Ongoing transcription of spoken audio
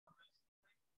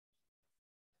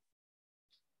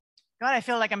God, I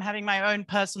feel like I'm having my own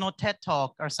personal TED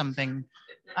talk or something.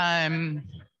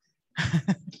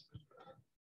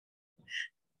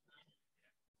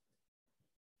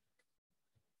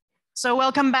 So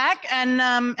welcome back, and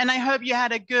I hope you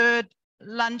had a good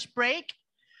lunch break.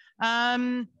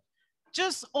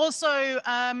 Just also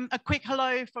a quick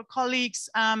hello for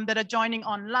colleagues that are joining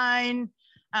online.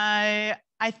 I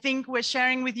think we're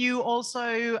sharing with you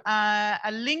also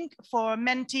a link for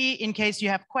Menti in case you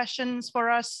have questions for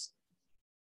us.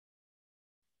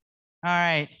 All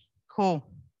right, cool.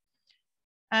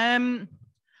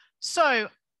 So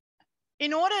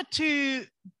in order to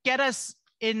get us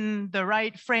in the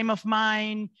right frame of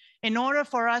mind, in order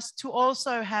for us to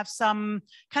also have some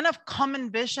kind of common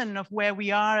vision of where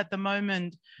we are at the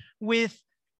moment with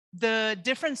the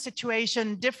different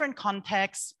situation, different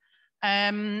contexts,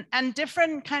 and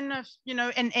different kind of,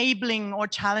 enabling or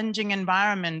challenging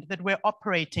environment that we're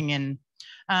operating in.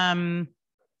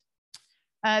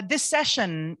 This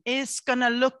session is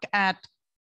gonna look at,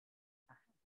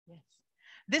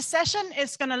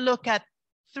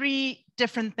 three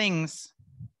different things.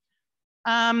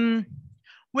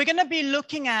 We're going to be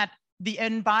looking at the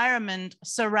environment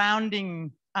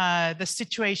surrounding the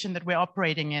situation that we're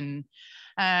operating in.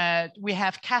 We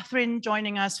have Catherine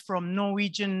joining us from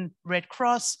Norwegian Red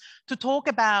Cross to talk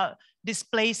about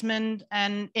displacement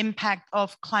and impact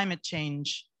of climate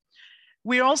change.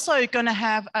 We're also going to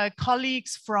have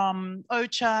colleagues from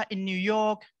OCHA in New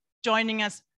York joining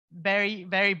us very,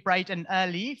 very bright and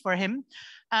early for him,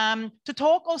 to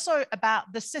talk also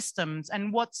about the systems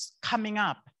and what's coming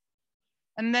up.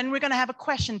 And then we're going to have a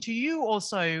question to you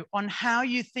also on how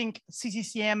you think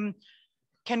CCCM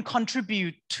can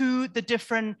contribute to the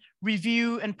different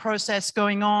review and process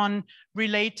going on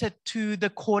related to the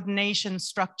coordination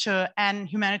structure and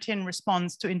humanitarian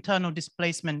response to internal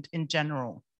displacement in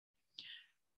general.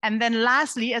 And then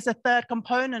lastly, as a third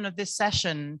component of this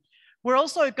session, we're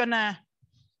also going to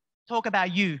talk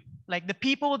about you, like the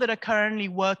people that are currently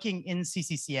working in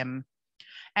CCCM.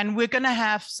 And we're going to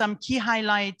have some key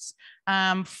highlights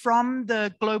from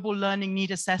the Global Learning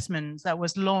Need Assessments that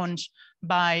was launched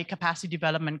by capacity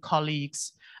development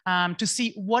colleagues to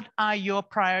see what are your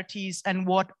priorities and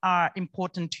what are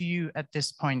important to you at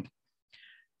this point.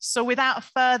 So without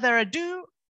further ado,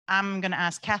 I'm going to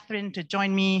ask Catherine to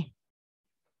join me.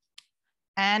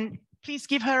 And please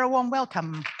give her a warm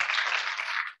welcome.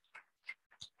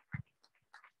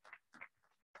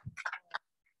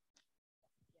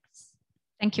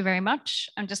 Thank you very much.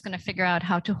 I'm just going to figure out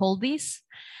how to hold these.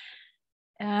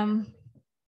 The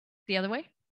other way?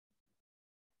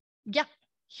 Yeah,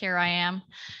 here I am.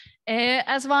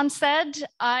 As Van said,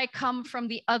 I come from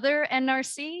the other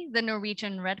NRC, the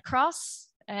Norwegian Red Cross.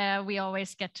 We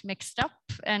always get mixed up.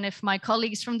 And if my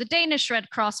colleagues from the Danish Red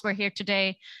Cross were here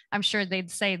today, I'm sure they'd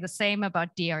say the same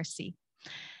about DRC.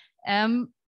 I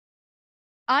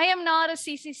am not a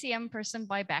CCCM person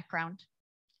by background.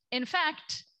 In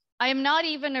fact, I am not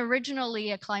even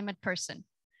originally a climate person.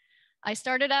 I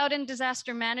started out in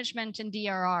disaster management in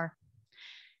DRR.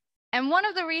 And one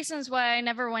of the reasons why I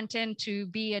never went in to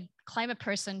be a climate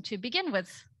person to begin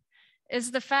with is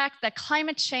the fact that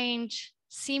climate change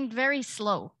seemed very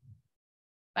slow.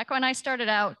 Back when I started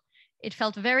out, it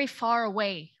felt very far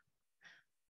away.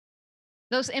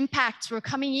 Those impacts were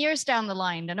coming years down the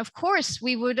line. And of course,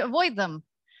 we would avoid them.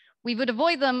 We would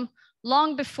avoid them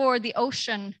long before the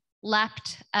ocean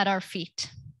lapped at our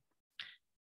feet.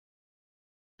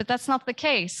 But that's not the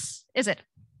case, is it?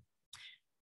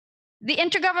 The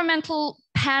Intergovernmental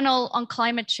Panel on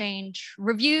Climate Change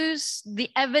reviews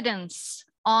the evidence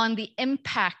on the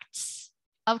impacts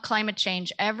of climate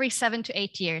change every 7 to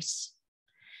 8 years.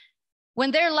 When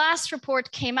their last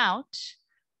report came out,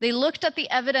 they looked at the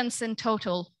evidence in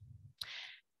total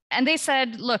and they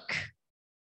said, look,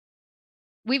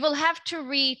 we will have to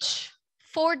reach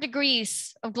 4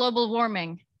 degrees of global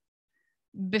warming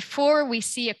before we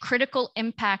see a critical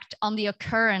impact on the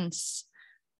occurrence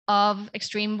of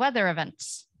extreme weather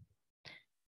events.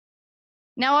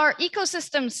 Now, our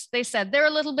ecosystems, they said, they're a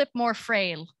little bit more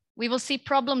frail. We will see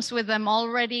problems with them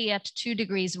already at 2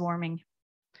 degrees warming.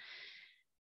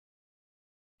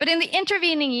 But in the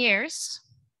intervening years,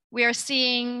 we are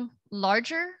seeing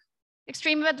larger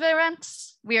extreme weather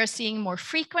events. We are seeing more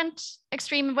frequent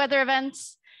extreme weather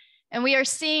events. And we are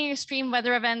seeing extreme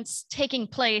weather events taking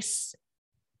place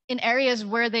in areas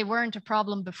where they weren't a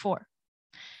problem before.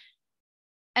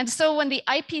 And so when the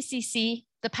IPCC,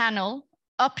 the panel,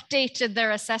 updated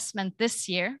their assessment this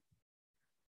year,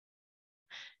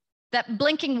 that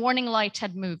blinking warning light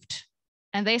had moved.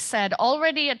 And they said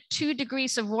already at 2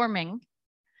 degrees of warming,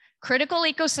 critical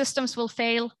ecosystems will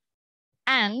fail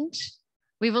and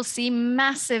we will see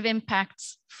massive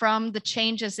impacts from the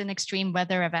changes in extreme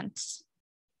weather events.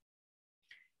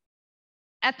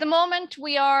 At the moment,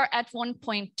 we are at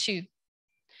 1.2,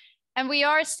 and we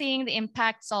are seeing the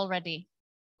impacts already.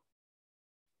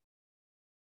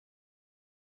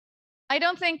 I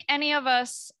don't think any of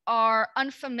us are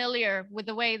unfamiliar with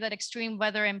the way that extreme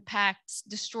weather impacts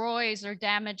destroys or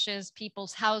damages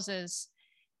people's houses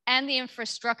and the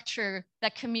infrastructure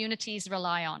that communities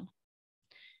rely on.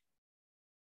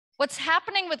 What's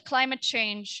happening with climate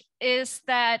change is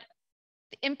that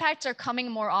the impacts are coming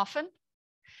more often,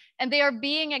 and they are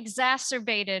being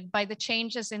exacerbated by the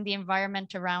changes in the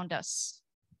environment around us.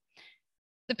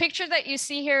 The picture that you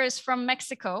see here is from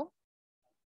Mexico.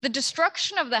 The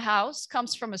destruction of the house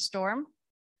comes from a storm,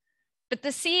 but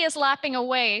the sea is lapping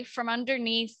away from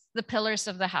underneath the pillars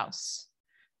of the house.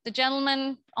 The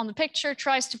gentleman on the picture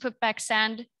tries to put back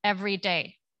sand every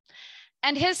day.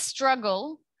 And his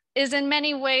struggle is in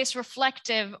many ways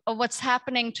reflective of what's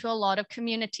happening to a lot of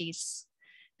communities.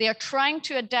 They are trying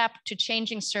to adapt to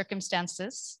changing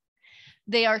circumstances.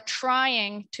 They are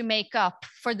trying to make up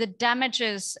for the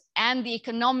damages and the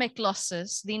economic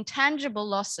losses, the intangible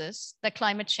losses that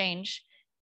climate change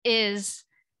is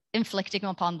inflicting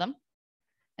upon them.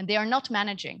 And they are not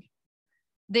managing.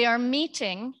 They are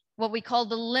meeting what we call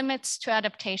the limits to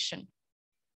adaptation.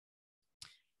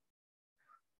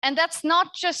 And that's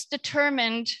not just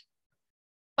determined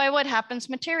by what happens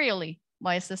materially.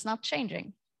 Why is this not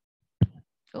changing?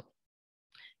 Cool.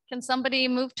 Can somebody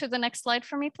move to the next slide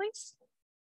for me, please?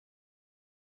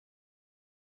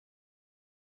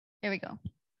 Here we go.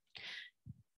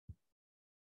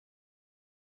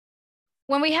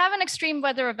 When we have an extreme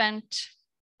weather event,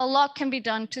 a lot can be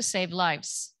done to save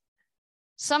lives.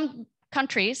 Some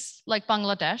countries, like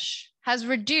Bangladesh, has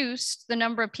reduced the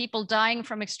number of people dying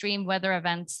from extreme weather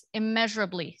events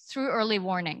immeasurably through early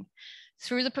warning,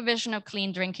 through the provision of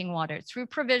clean drinking water, through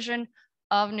provision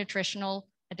of nutritional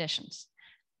additions.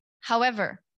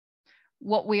 However,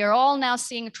 what we are all now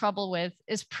seeing trouble with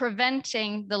is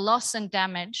preventing the loss and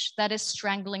damage that is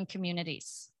strangling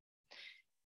communities.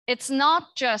 It's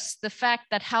not just the fact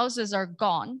that houses are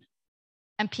gone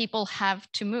and people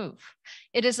have to move.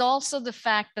 It is also the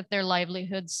fact that their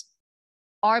livelihoods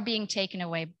are being taken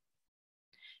away.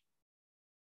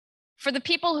 For the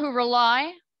people who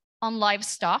rely on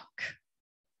livestock,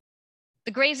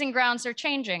 the grazing grounds are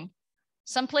changing.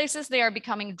 Some places they are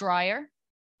becoming drier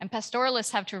and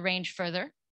pastoralists have to range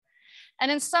further.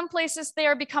 And in some places they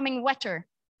are becoming wetter.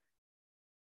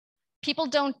 People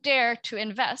don't dare to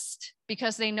invest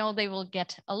because they know they will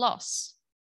get a loss.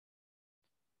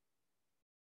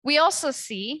 We also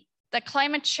see that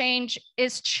climate change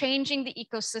is changing the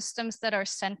ecosystems that are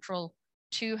central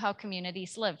to how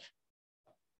communities live.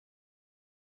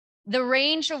 The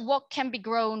range of what can be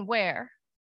grown where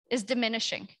is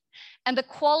diminishing, and the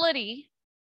quality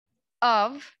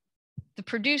of the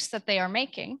produce that they are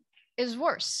making is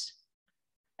worse.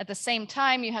 At the same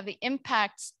time, you have the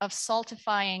impacts of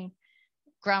saltifying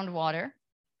groundwater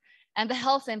and the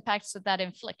health impacts that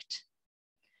inflict.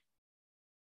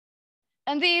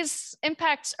 And these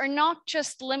impacts are not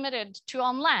just limited to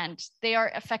on land, they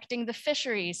are affecting the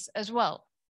fisheries as well.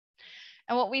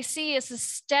 And what we see is a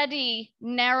steady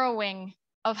narrowing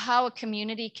of how a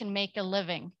community can make a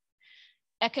living.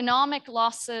 Economic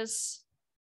losses,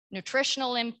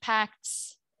 nutritional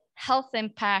impacts, health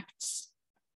impacts.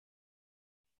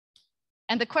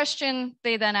 And the question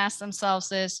they then ask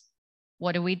themselves is,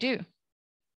 what do we do?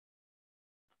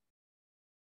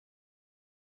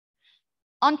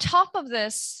 On top of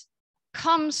this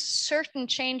comes certain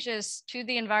changes to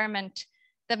the environment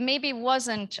that maybe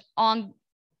wasn't on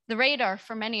the radar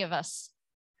for many of us.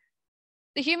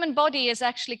 The human body is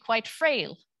actually quite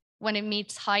frail when it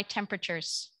meets high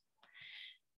temperatures.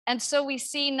 And so we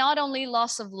see not only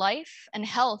loss of life and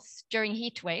health during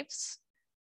heat waves,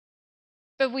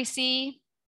 but we see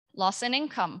loss in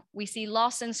income. We see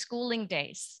loss in schooling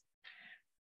days.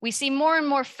 We see more and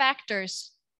more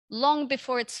factors long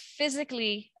before it's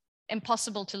physically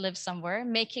impossible to live somewhere,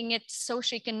 making it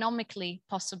socioeconomically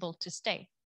possible to stay.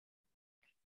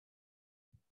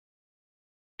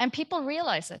 And people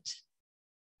realize it.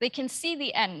 They can see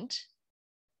the end.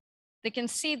 They can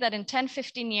see that in 10,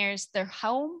 15 years, their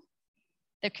home,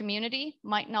 their community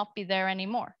might not be there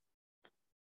anymore.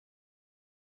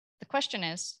 The question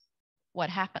is, what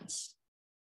happens?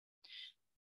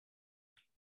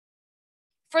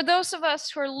 For those of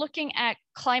us who are looking at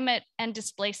climate and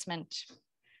displacement,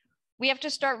 we have to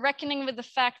start reckoning with the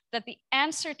fact that the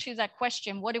answer to that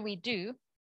question, what do we do,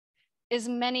 is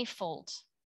manyfold.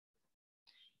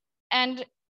 And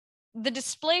the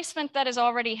displacement that is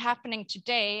already happening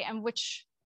today, and which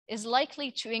is likely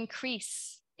to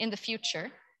increase in the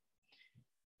future,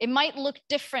 it might look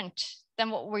different than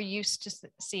what we're used to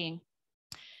seeing.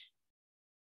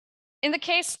 In the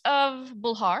case of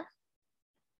Bulhar,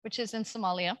 which is in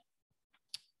Somalia,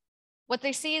 what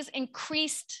they see is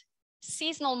increased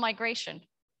seasonal migration.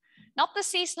 Not the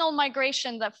seasonal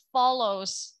migration that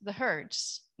follows the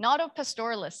herds, not of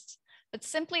pastoralists, but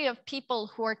simply of people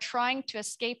who are trying to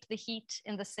escape the heat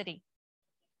in the city.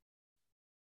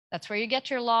 That's where you get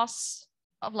your loss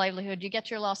of livelihood, you get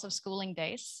your loss of schooling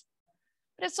days.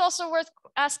 But it's also worth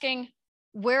asking,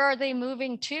 where are they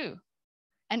moving to?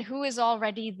 And who is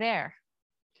already there?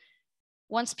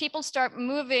 Once people start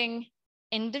moving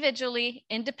individually,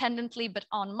 independently, but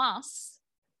en masse,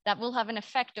 that will have an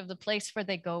effect of the place where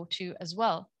they go to as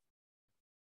well.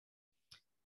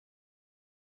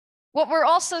 What we're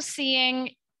also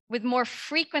seeing with more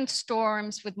frequent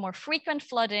storms, with more frequent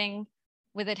flooding,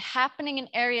 with it happening in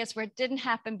areas where it didn't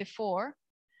happen before,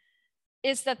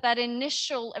 is that that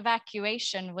initial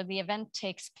evacuation when the event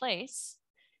takes place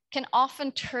can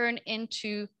often turn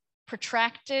into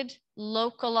protracted,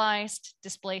 localized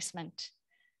displacement.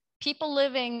 People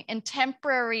living in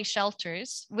temporary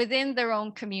shelters within their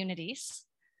own communities,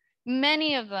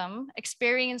 many of them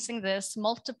experiencing this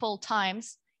multiple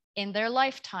times in their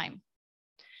lifetime.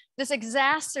 This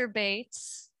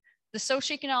exacerbates the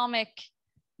socioeconomic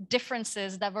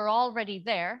differences that were already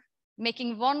there,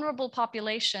 making vulnerable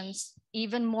populations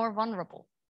even more vulnerable.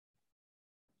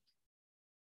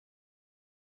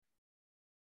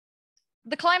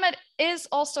 The climate is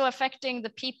also affecting the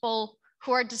people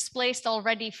who are displaced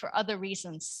already for other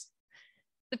reasons.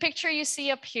 The picture you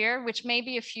see up here, which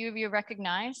maybe a few of you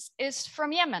recognize, is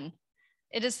from Yemen.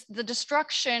 It is the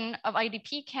destruction of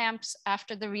IDP camps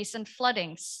after the recent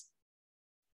floodings.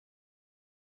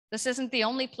 This isn't the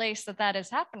only place that that is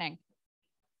happening.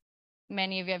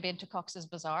 Many of you have been to Cox's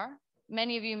Bazar.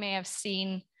 Many of you may have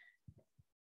seen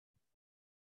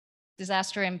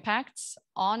disaster impacts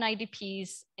on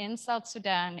IDPs in South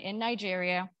Sudan, in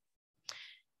Nigeria.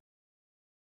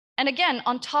 And again,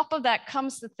 on top of that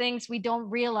comes the things we don't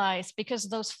realize, because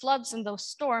those floods and those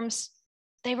storms,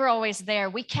 they were always there.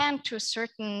 We can, to a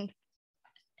certain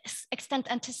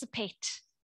extent, anticipate.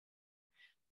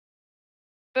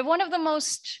 But one of the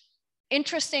most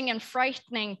interesting and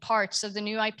frightening parts of the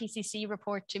new IPCC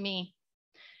report to me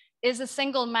is a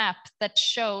single map that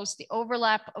shows the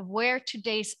overlap of where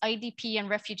today's IDP and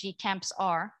refugee camps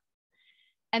are,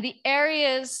 and the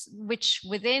areas which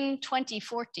within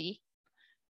 2040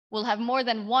 will have more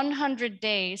than 100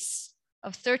 days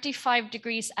of 35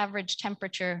 degrees average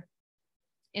temperature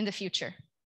in the future.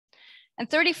 And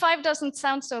 35 doesn't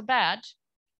sound so bad,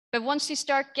 but once you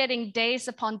start getting days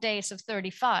upon days of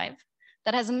 35,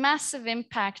 that has a massive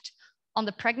impact on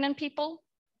the pregnant people,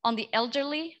 on the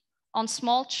elderly, on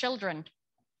small children.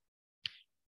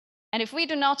 And if we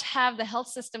do not have the health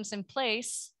systems in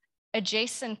place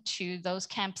adjacent to those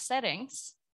camp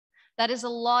settings, that is a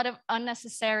lot of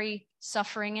unnecessary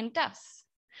suffering and death.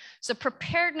 So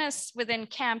preparedness within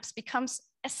camps becomes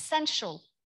essential,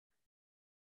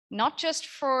 not just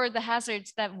for the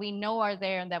hazards that we know are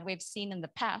there and that we've seen in the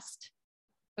past,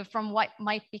 but from what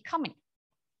might be coming.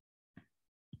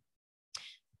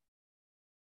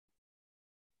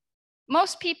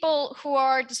 Most people who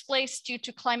are displaced due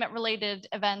to climate-related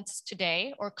events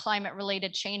today or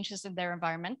climate-related changes in their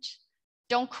environment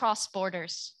don't cross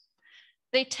borders.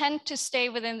 They tend to stay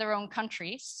within their own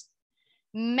countries,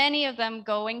 many of them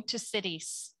going to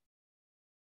cities.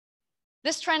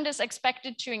 This trend is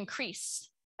expected to increase,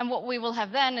 and what we will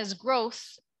have then is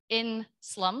growth in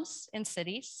slums, in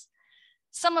cities,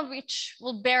 some of which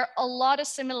will bear a lot of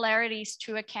similarities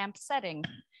to a camp setting,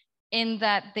 in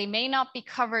that they may not be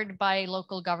covered by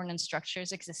local governance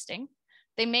structures existing.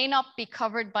 They may not be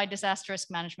covered by disaster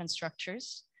risk management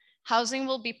structures. Housing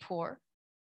will be poor.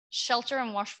 Shelter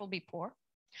and wash will be poor.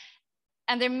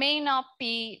 And there may not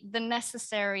be the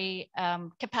necessary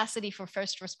capacity for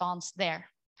first response there.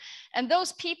 And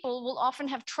those people will often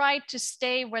have tried to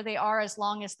stay where they are as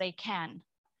long as they can.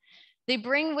 They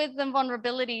bring with them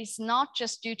vulnerabilities, not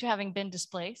just due to having been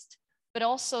displaced, but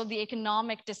also the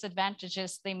economic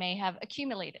disadvantages they may have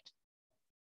accumulated.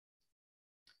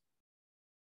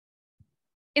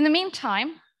 In the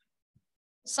meantime,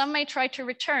 some may try to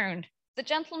return. The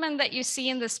gentleman that you see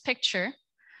in this picture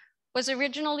was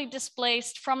originally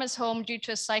displaced from his home due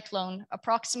to a cyclone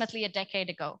approximately a decade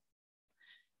ago.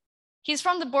 He's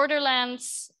from the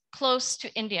borderlands close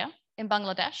to India in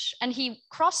Bangladesh, and he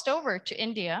crossed over to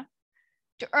India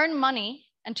to earn money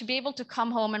and to be able to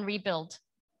come home and rebuild.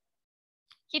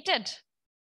 He did,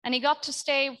 and he got to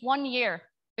stay 1 year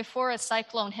before a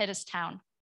cyclone hit his town.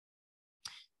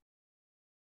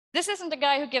 This isn't a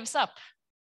guy who gives up.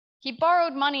 He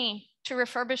borrowed money to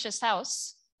refurbish his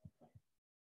house,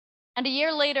 and a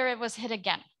year later it was hit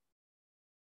again.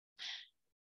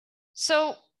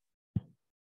 So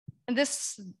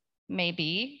this may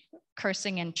be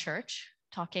cursing in church,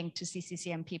 talking to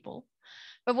CCCM people,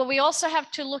 but what we also have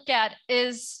to look at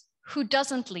is who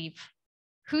doesn't leave,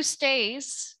 who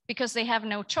stays because they have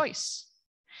no choice.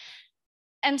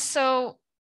 And so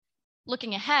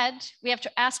looking ahead, we have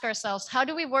to ask ourselves, how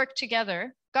do we work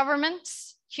together,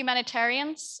 governments,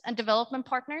 humanitarians, and development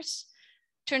partners,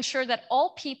 to ensure that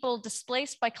all people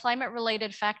displaced by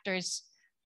climate-related factors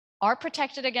are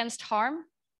protected against harm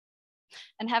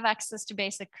and have access to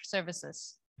basic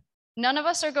services? None of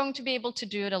us are going to be able to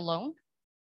do it alone.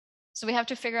 So we have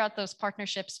to figure out those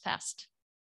partnerships fast.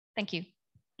 Thank you.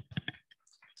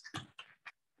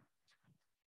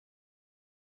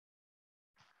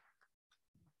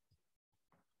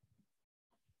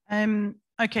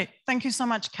 Okay, thank you so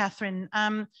much, Catherine.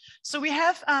 So we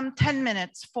have 10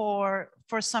 minutes for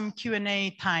some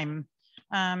Q&A time.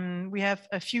 We have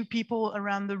a few people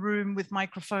around the room with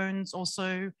microphones.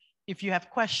 Also, if you have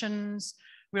questions,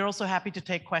 we're also happy to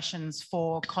take questions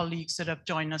for colleagues that have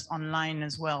joined us online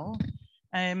as well.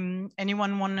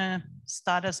 Anyone want to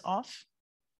start us off?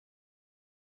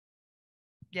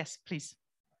 Yes, please.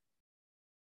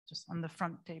 Just on the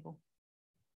front table.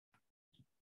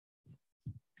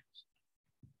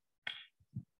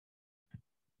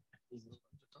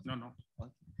 No.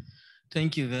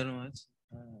 Thank you very much.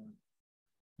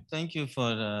 Thank you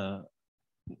for the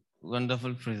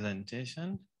wonderful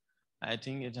presentation. I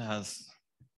think it has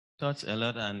touched a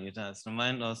lot and it has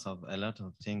reminded us of a lot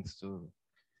of things too,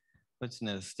 which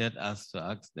necessitate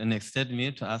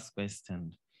me to ask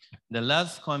questions. The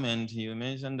last comment, you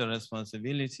mentioned the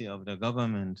responsibility of the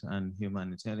government and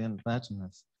humanitarian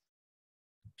partners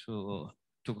to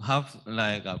have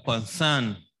like a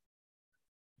concern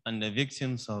on the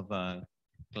victims of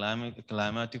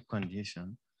climatic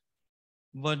condition.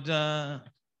 But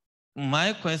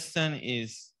my question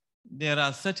is, there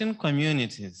are certain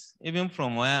communities, even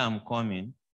from where I'm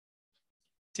coming,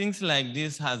 things like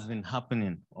this has been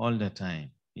happening all the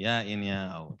time, year in, year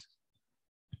out.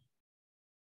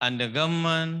 And the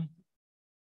government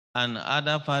and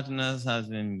other partners has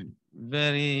been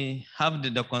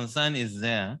the concern is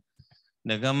there.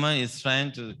 The government is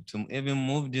trying to even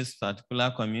move this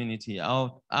particular community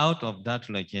out of that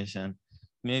location,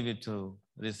 maybe to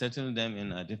resettle them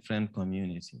in a different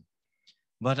community.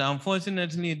 But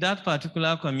unfortunately, that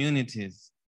particular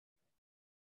communities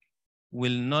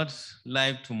will not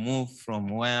like to move from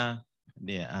where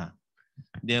they are.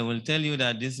 They will tell you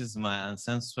that this is my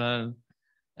ancestral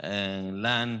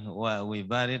land where we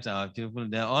buried our people.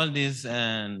 There, all these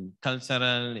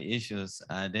cultural issues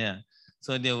are there.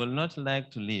 So they will not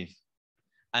like to leave.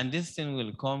 And this thing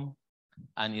will come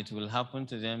and it will happen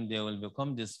to them. They will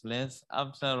become displaced.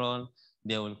 After all,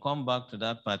 they will come back to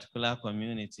that particular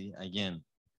community again.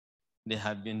 They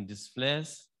have been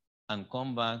displaced and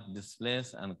come back,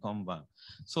 displaced and come back.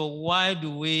 So why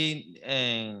do we,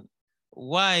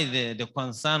 why the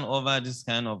concern over this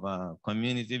kind of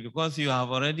community? Because you have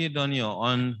already done your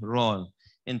own role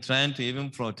in trying to even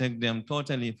protect them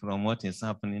totally from what is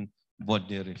happening, but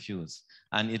they refuse.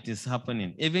 And it is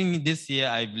happening. Even this year,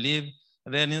 I believe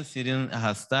raining season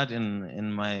has started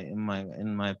in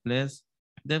my place.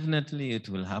 Definitely it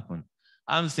will happen.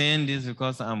 I'm saying this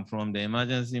because I'm from the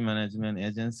Emergency Management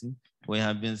Agency. We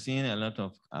have been seeing a lot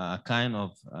of kind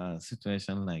of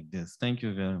situation like this. Thank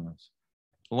you very much.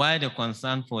 Why the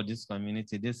concern for this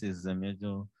community? This is a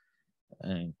major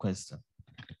question.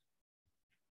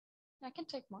 I can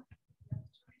take more.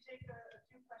 Should we take a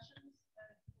few questions?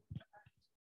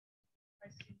 I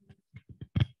see.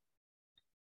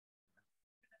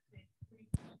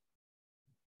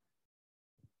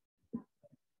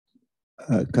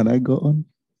 Can I go on?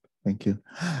 Thank you.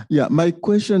 Yeah, my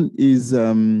question is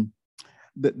the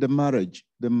marriage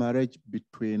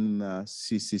between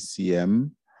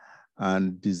CCCM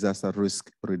and disaster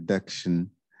risk reduction.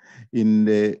 In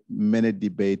the many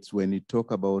debates, when you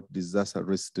talk about disaster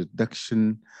risk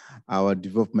reduction, our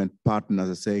development partners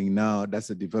are saying, no, that's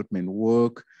a development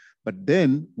work. But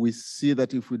then we see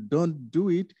that if we don't do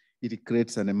it, it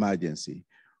creates an emergency.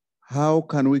 How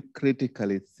can we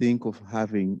critically think of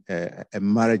having a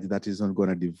marriage that is not going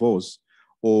to divorce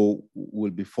or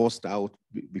will be forced out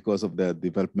because of the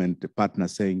development partner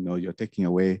saying, no, you're taking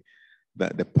away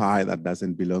the pie that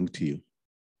doesn't belong to you?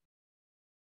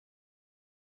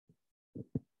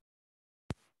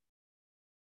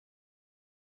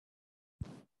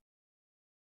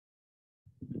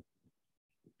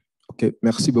 Ok,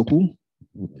 merci beaucoup.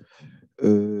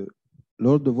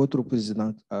 Lors de votre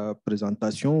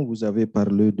présentation, vous avez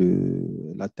parlé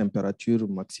de la température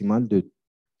maximale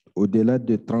au-delà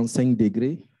de 35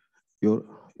 degrés. Il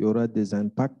y aura des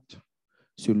impacts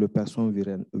sur les personnes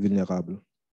vulnérables,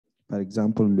 par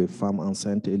exemple les femmes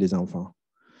enceintes et les enfants.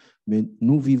 Mais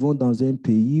nous vivons dans un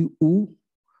pays où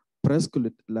presque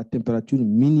la température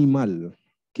minimale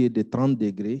qui est de 30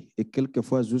 degrés et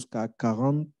quelquefois jusqu'à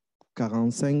 40,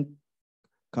 45,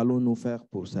 qu'allons-nous faire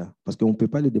pour ça? Parce qu'on ne peut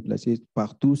pas les déplacer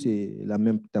partout, c'est la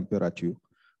même température.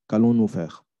 Qu'allons-nous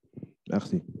faire?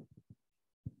 Merci.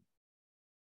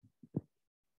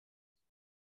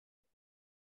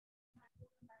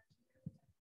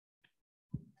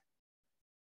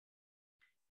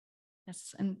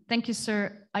 Yes, and thank you,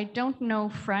 sir. I don't know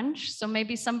French, so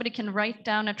maybe somebody can write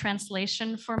down a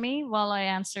translation for me while I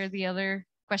answer the other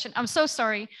question. I'm so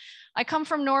sorry. I come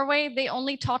from Norway. They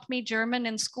only taught me German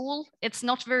in school. It's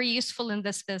not very useful in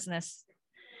this business.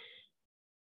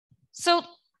 So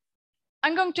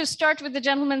I'm going to start with the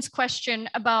gentleman's question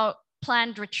about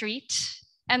planned retreat.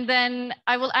 And then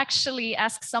I will actually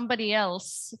ask somebody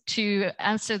else to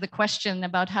answer the question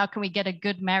about how can we get a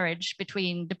good marriage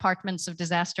between departments of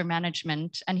disaster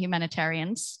management and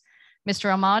humanitarians.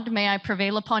 Mr. Ahmad, may I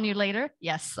prevail upon you later?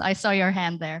 Yes, I saw your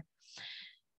hand there.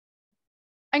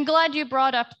 I'm glad you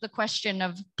brought up the question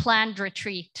of planned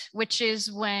retreat, which is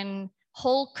when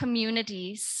whole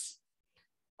communities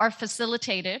are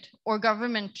facilitated or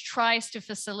government tries to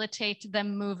facilitate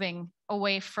them moving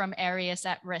away from areas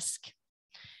at risk.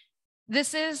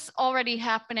 This is already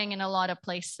happening in a lot of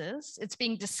places. It's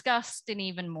being discussed in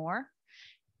even more.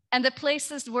 And the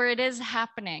places where it is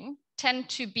happening tend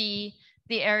to be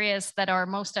the areas that are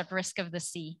most at risk of the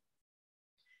sea.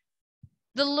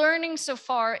 The learning so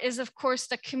far is, of course,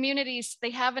 that communities,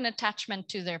 they have an attachment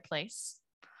to their place.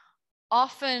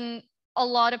 Often, a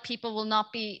lot of people will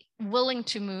not be willing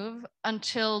to move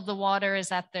until the water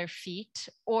is at their feet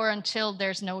or until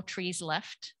there's no trees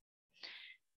left.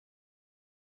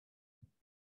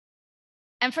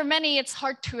 And for many, it's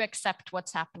hard to accept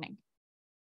what's happening.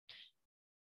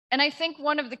 And I think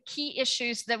one of the key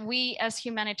issues that we as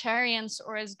humanitarians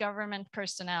or as government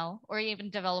personnel or even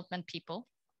development people,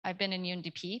 I've been in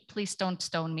UNDP, please don't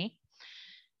stone me.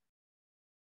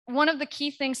 One of the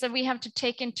key things that we have to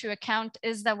take into account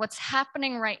is that what's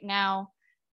happening right now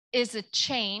is a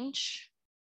change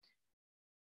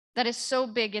that is so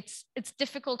big, it's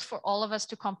difficult for all of us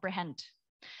to comprehend.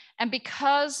 And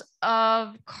because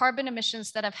of carbon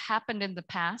emissions that have happened in the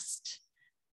past,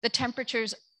 the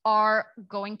temperatures are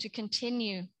going to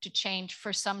continue to change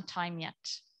for some time yet.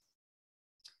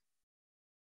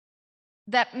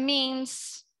 That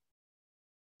means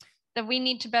that we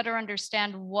need to better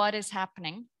understand what is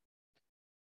happening.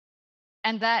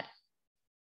 And that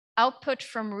output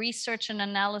from research and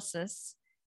analysis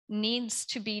needs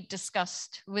to be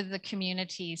discussed with the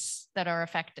communities that are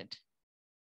affected.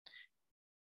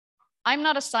 I'm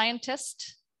not a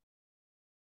scientist.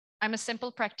 I'm a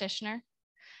simple practitioner.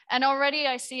 And already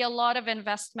I see a lot of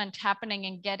investment happening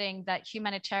in getting that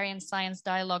humanitarian science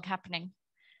dialogue happening.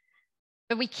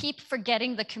 But we keep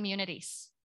forgetting the communities.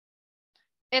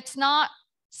 It's not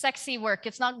sexy work.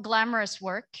 It's not glamorous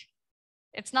work.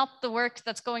 It's not the work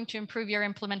that's going to improve your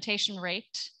implementation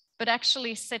rate, but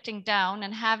actually sitting down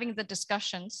and having the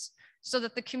discussions so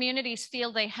that the communities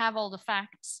feel they have all the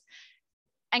facts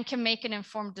and can make an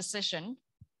informed decision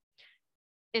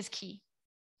is key.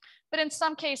 But in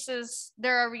some cases,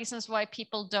 there are reasons why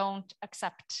people don't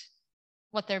accept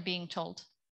what they're being told.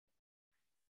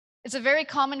 It's a very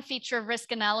common feature of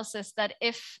risk analysis that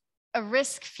if a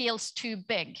risk feels too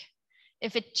big,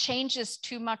 if it changes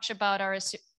too much about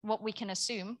what we can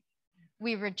assume,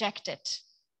 we reject it.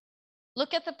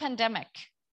 Look at the pandemic.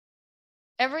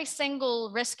 Every single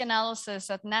risk analysis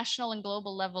at national and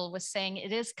global level was saying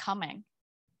it is coming.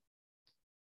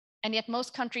 And yet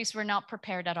most countries were not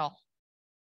prepared at all.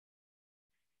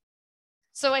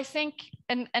 So I think,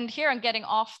 and here I'm getting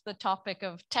off the topic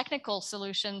of technical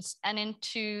solutions and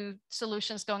into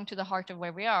solutions going to the heart of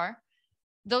where we are,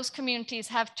 those communities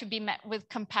have to be met with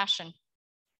compassion.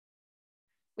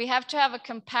 We have to have a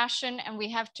compassion and we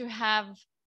have to have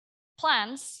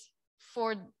plans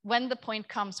for when the point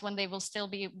comes when they will still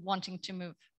be wanting to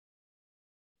move.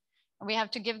 And we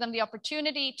have to give them the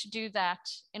opportunity to do that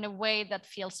in a way that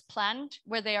feels planned,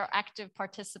 where they are active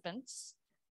participants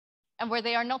and where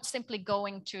they are not simply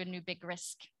going to a new big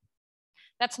risk.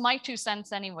 That's my 2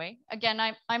 cents anyway. Again,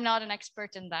 I'm not an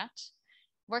expert in that.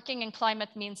 Working in climate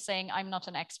means saying I'm not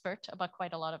an expert about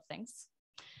quite a lot of things.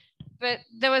 But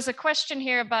there was a question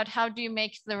here about how do you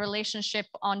make the relationship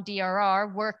on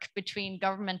DRR work between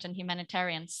government and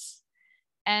humanitarians?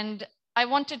 And I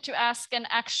wanted to ask an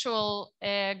actual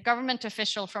government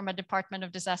official from a Department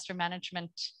of Disaster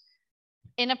Management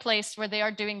in a place where they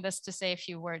are doing this to say a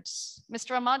few words.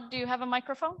 Mr. Ahmad, do you have a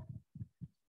microphone?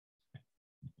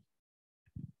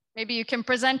 Maybe you can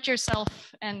present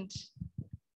yourself and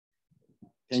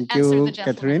Thank answer you, the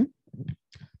gentleman. Catherine.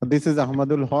 This is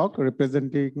Ahmadul Haq,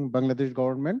 representing Bangladesh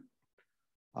government,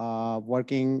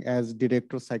 working as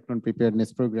Director of Cyclone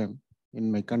Preparedness Program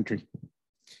in my country.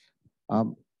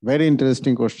 Very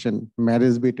interesting question,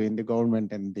 marriage between the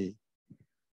government and the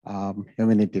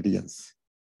humanitarians.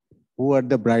 Who are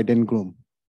the bride and groom?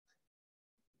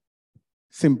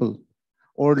 Simple,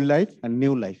 old life and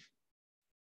new life.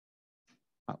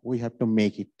 We have to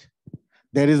make it.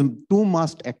 There is two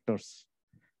must actors,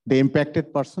 the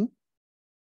impacted person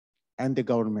and the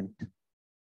government.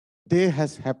 They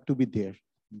have to be there,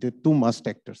 the two must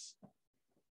actors.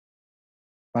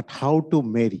 But how to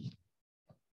marry?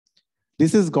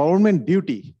 This is government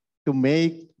duty to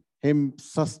make him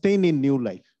sustain in new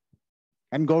life.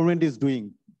 And government is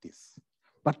doing this.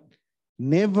 But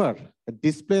never a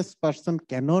displaced person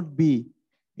cannot be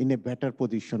in a better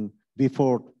position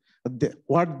before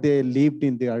what they lived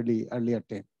in the earlier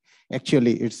time.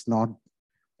 Actually, it's not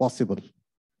possible.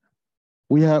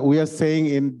 We are saying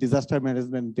in disaster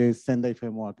management, there is Sendai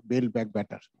framework, build back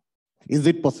better. Is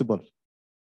it possible?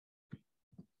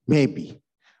 Maybe.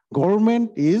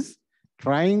 Government is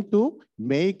trying to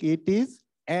make it is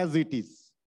as it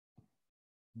is.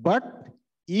 But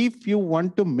if you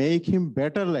want to make him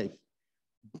better life,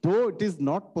 though it is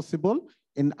not possible,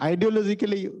 in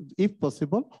ideologically, if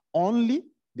possible, only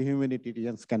the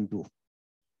humanitarians can do.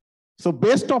 So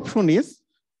best option is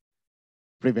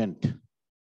prevent.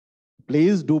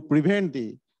 Please do prevent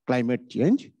the climate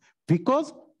change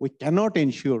because we cannot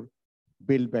ensure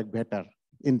build back better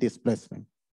in this placement.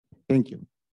 Thank you.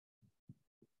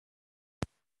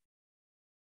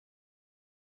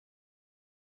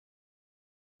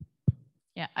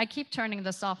 Yeah, I keep turning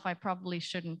this off. I probably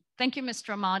shouldn't. Thank you,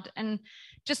 Mr. Ahmad. And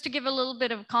just to give a little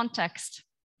bit of context,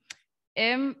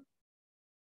 the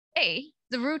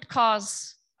root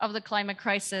cause of the climate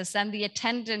crisis and the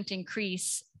attendant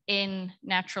increase in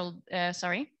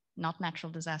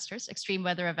extreme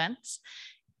weather events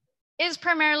is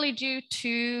primarily due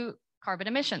to carbon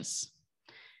emissions.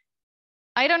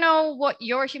 I don't know what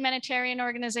your humanitarian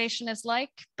organization is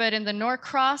like, but in the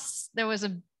Norcross, there was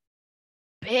a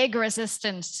big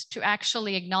resistance to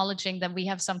actually acknowledging that we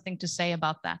have something to say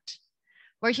about that.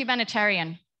 We're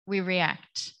humanitarian, we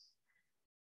react.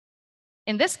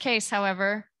 In this case,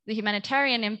 however, the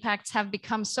humanitarian impacts have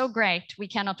become so great, we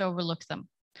cannot overlook them.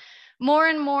 More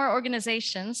and more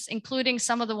organizations, including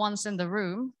some of the ones in the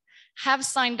room, have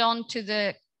signed on to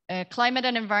the Climate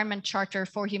and Environment Charter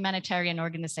for Humanitarian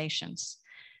Organizations.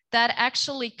 That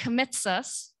actually commits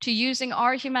us to using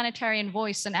our humanitarian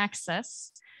voice and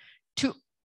access to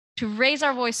raise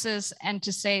our voices and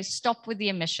to say, stop with the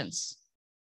emissions.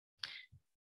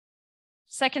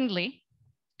 Secondly,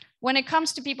 when it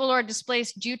comes to people who are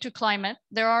displaced due to climate,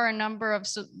 there are a number of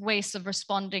ways of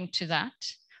responding to that.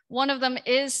 One of them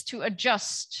is to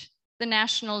adjust the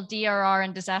national DRR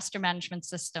and disaster management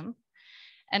system.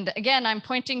 And again, I'm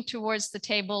pointing towards the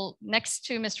table next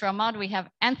to Mr. Ahmad. We have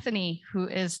Anthony, who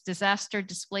is Disaster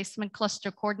Displacement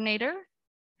Cluster Coordinator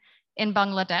in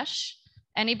Bangladesh.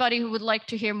 Anybody who would like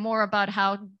to hear more about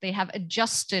how they have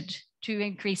adjusted to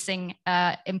increasing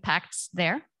impacts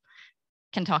there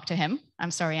can talk to him.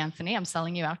 I'm sorry, Anthony, I'm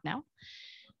selling you out now.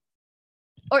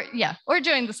 Or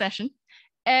during the session.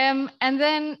 And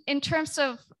then in terms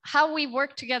of how we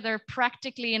work together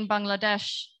practically in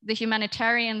Bangladesh, the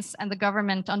humanitarians and the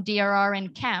government on DRR in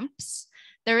camps,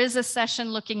 there is a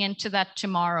session looking into that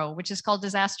tomorrow, which is called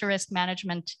Disaster Risk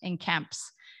Management in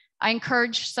Camps. I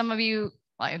encourage some of you,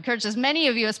 well, I encourage as many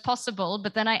of you as possible,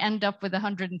 but then I end up with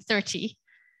 130,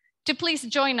 to please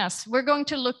join us. We're going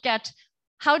to look at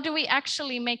how do we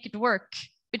actually make it work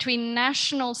between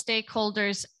national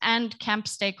stakeholders and camp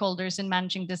stakeholders in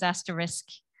managing disaster risk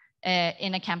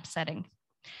in a camp setting.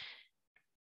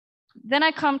 Then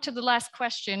I come to the last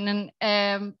question,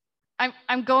 and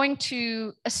I'm going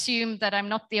to assume that I'm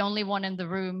not the only one in the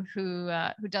room who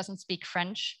doesn't speak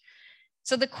French.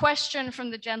 So the question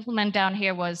from the gentleman down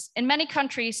here was, in many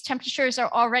countries, temperatures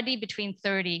are already between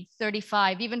 30,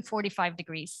 35, even 45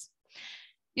 degrees.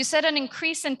 You said an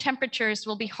increase in temperatures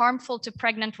will be harmful to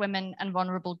pregnant women and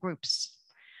vulnerable groups.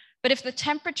 But if the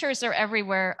temperatures are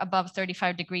everywhere above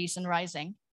 35 degrees and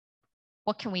rising,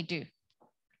 what can we do?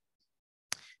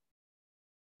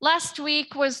 Last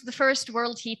week was the first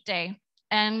World Heat Day,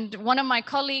 and one of my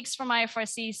colleagues from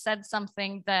IFRC said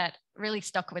something that really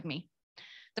stuck with me.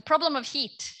 The problem of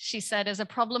heat, she said, is a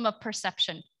problem of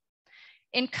perception.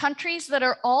 In countries that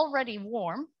are already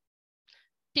warm,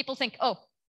 people think, oh,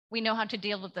 we know how to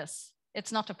deal with this.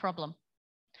 It's not a problem.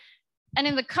 And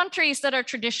in the countries that are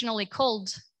traditionally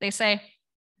cold, they say,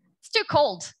 it's too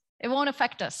cold. It won't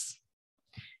affect us.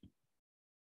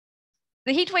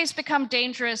 The heat waves become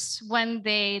dangerous when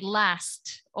they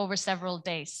last over several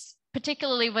days,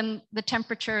 particularly when the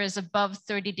temperature is above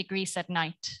 30 degrees at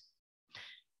night.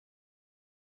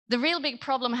 The real big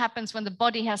problem happens when the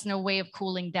body has no way of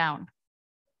cooling down.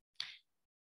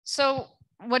 So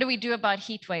what do we do about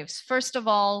heat waves? First of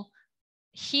all,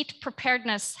 heat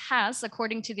preparedness has,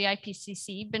 according to the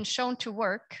IPCC, been shown to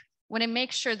work when it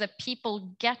makes sure that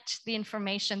people get the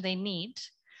information they need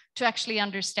to actually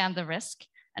understand the risk.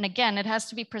 And again, it has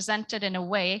to be presented in a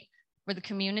way where the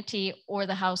community or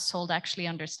the household actually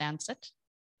understands it.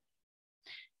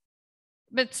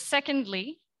 But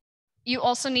secondly, you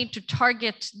also need to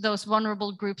target those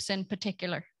vulnerable groups in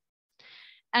particular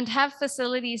and have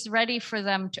facilities ready for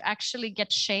them to actually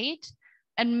get shade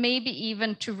and maybe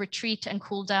even to retreat and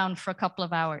cool down for a couple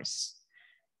of hours.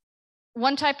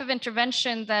 One type of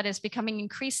intervention that is becoming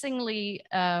increasingly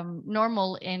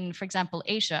normal in, for example,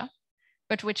 Asia,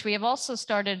 but which we have also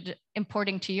started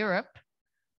importing to Europe,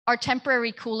 are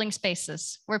temporary cooling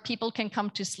spaces where people can come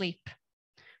to sleep.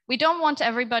 We don't want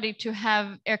everybody to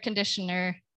have air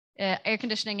conditioning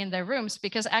in their rooms,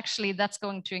 because actually that's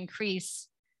going to increase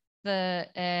the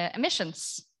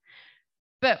emissions.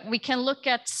 But we can look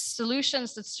at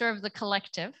solutions that serve the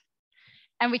collective,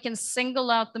 and we can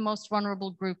single out the most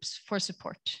vulnerable groups for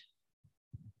support.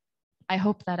 I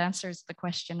hope that answers the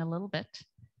question a little bit.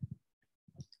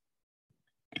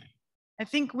 I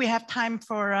think we have time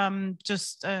for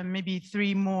just maybe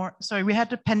 3 more. Sorry, we had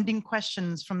the pending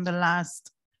questions from the last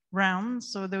round.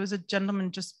 So there was a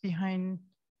gentleman just behind.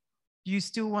 Do you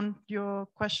still want your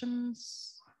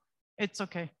questions? It's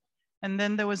okay. And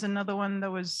then there was another one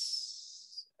that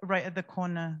was right at the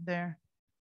corner there.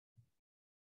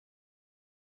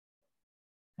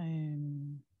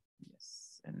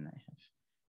 Yes, and I have.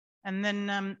 And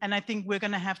then, and I think we're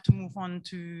gonna have to move on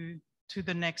to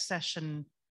the next session.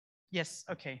 Yes,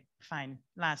 okay, fine.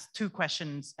 Last 2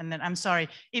 questions. And then I'm sorry,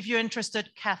 if you're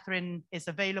interested, Catherine is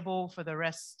available for the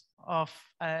rest of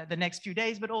the next few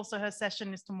days, but also her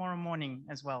session is tomorrow morning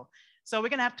as well. So we're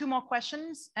gonna have 2 more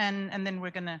questions, and then we're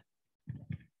gonna.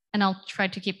 And I'll try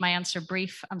to keep my answer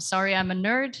brief. I'm sorry, I'm a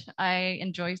nerd. I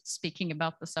enjoy speaking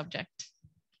about the subject.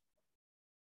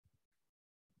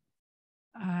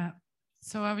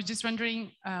 So I was just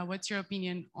wondering, what's your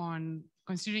opinion on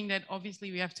considering that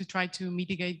obviously we have to try to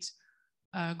mitigate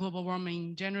global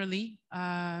warming generally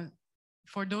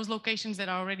for those locations that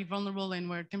are already vulnerable and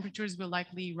where temperatures will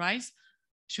likely rise?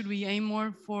 Should we aim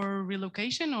more for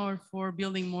relocation or for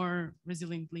building more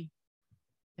resiliently?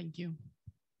 Thank you.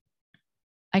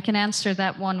 I can answer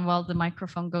that one while the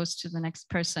microphone goes to the next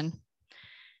person.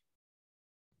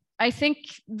 I think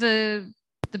the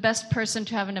best person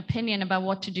to have an opinion about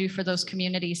what to do for those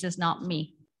communities is not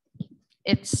me.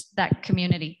 It's that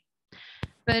community.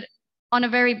 But on a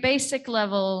very basic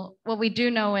level, what we do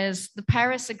know is the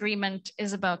Paris Agreement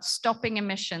is about stopping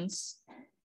emissions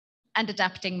and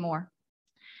adapting more.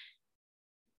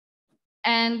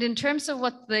 And in terms of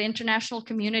what the international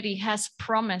community has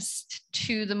promised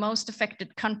to the most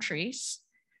affected countries,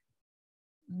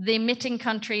 the emitting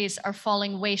countries are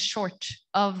falling way short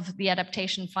of the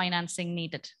adaptation financing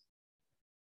needed.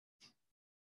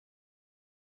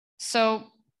 So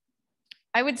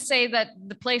I would say that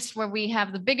the place where we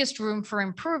have the biggest room for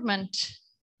improvement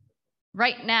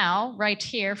right now, right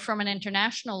here from an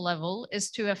international level,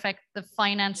 is to affect the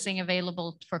financing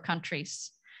available for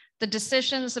countries. The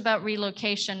decisions about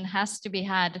relocation has to be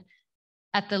had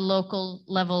at the local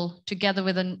level together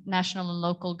with the national and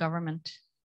local government.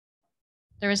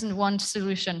 There isn't one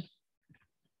solution.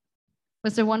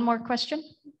 Was there one more question?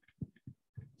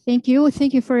 Thank you.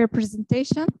 Thank you for your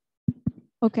presentation.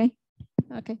 Okay.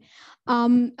 Okay.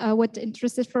 What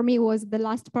interested for me was the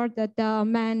last part that the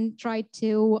man tried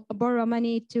to borrow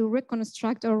money to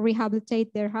reconstruct or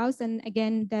rehabilitate their house, and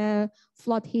again the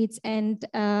flood hits and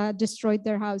destroyed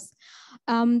their house.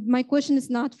 My question is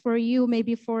not for you,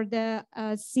 maybe for the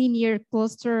senior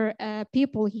cluster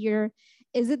people here.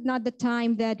 Is it not the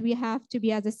time that we have to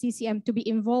be, as a CCM, to be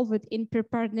involved in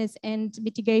preparedness and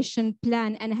mitigation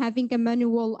plan and having a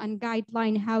manual and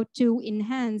guideline how to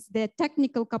enhance the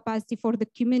technical capacity for the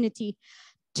community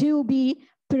to be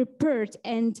prepared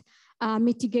and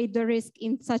mitigate the risk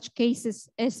in such cases,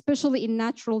 especially in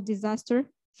natural disaster?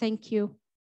 Thank you.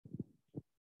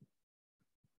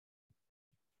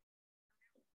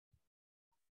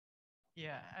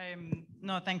 Yeah,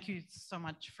 No, thank you so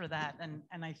much for that.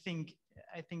 And I think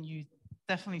you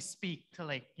definitely speak to,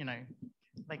 like, you know,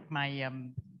 like my,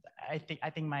 I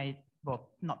think my, well,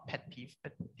 not pet peeve,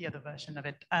 but the other version of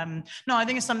it. No, I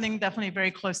think it's something definitely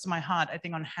very close to my heart, I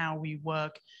think, on how we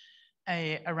work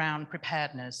around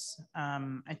preparedness.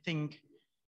 I think,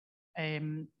 are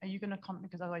you going to comment?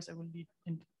 Because otherwise I will be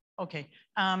in, okay.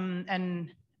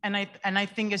 And I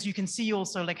think, as you can see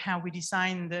also, like how we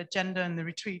design the agenda and the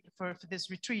retreat for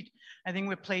this retreat, I think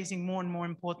we're placing more and more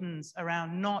importance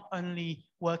around not only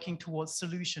working towards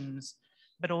solutions,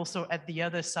 but also at the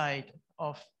other side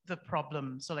of the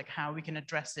problem. So like how we can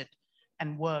address it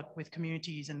and work with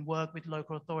communities and work with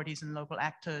local authorities and local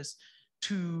actors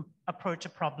to approach a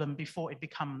problem before it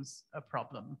becomes a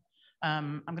problem.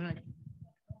 I'm gonna.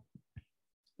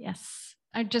 Yes,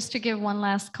 just to give one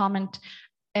last comment.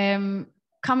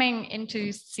 Coming into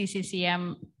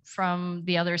CCCM from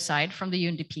the other side, from the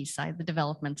UNDP side, the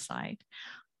development side,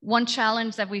 one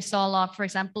challenge that we saw a lot, for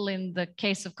example, in the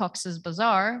case of Cox's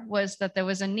Bazar, was that there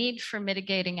was a need for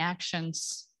mitigating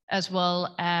actions as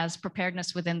well as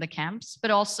preparedness within the camps,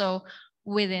 but also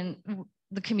within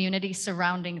the community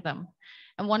surrounding them.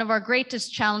 And one of our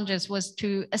greatest challenges was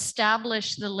to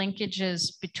establish the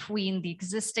linkages between the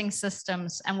existing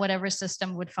systems and whatever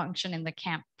system would function in the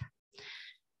camp.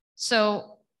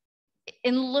 So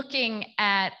in looking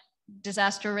at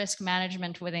disaster risk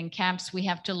management within camps, we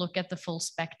have to look at the full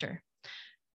spectrum.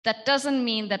 That doesn't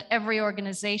mean that every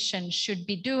organization should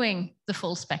be doing the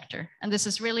full spectrum. And this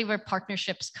is really where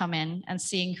partnerships come in, and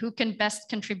seeing who can best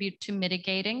contribute to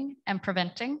mitigating and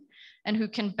preventing, and who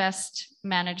can best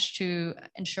manage to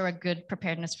ensure a good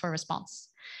preparedness for response.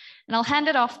 And I'll hand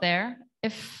it off there.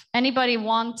 If anybody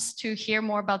wants to hear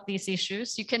more about these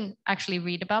issues, you can actually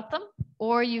read about them,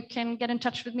 or you can get in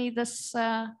touch with me this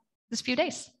few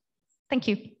days. Thank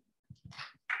you.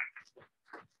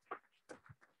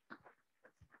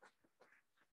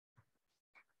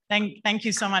 Thank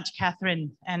you so much,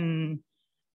 Catherine. And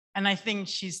I think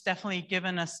she's definitely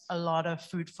given us a lot of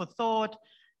food for thought.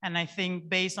 And I think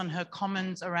based on her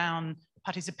comments around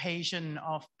participation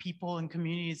of people and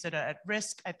communities that are at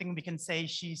risk, I think we can say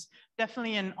she's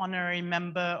definitely an honorary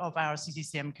member of our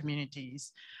CCCM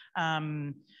communities.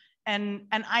 And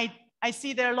I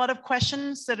see there are a lot of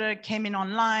questions that came in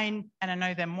online, and I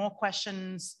know there are more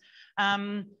questions.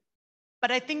 But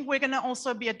I think we're going to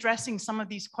also be addressing some of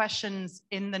these questions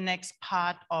in the next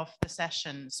part of the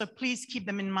session. So please keep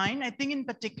them in mind. I think in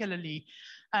particularly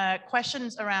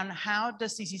questions around how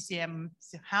does CCCM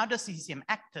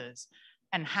actors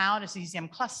and how the CCCM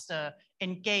cluster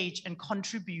engage and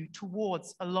contribute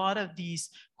towards a lot of these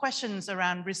questions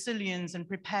around resilience and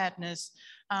preparedness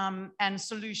and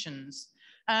solutions.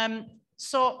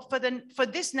 So for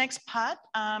this next part,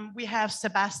 we have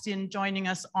Sebastian joining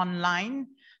us online.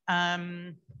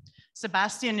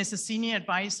 Sebastian is a senior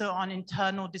advisor on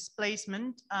internal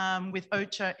displacement with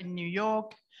OCHA in New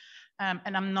York.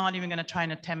 And I'm not even going to try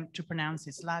and attempt to pronounce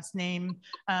his last name.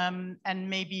 And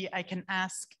maybe I can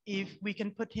ask if we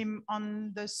can put him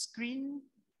on the screen.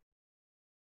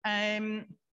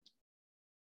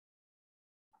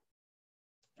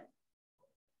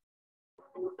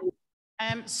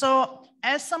 So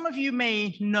as some of you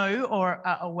may know or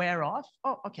are aware of,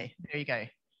 oh, okay, there you go.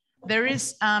 There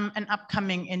is an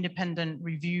upcoming independent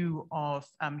review of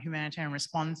humanitarian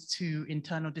response to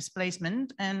internal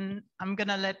displacement, and I'm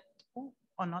gonna let, oh,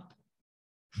 or not.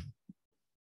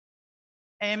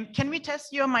 Can we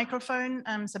test your microphone,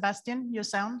 Sebastian, your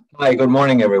sound? Hi, good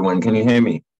morning, everyone. Can you hear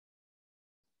me?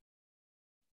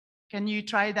 Can you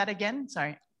try that again?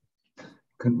 Sorry.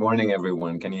 Good morning,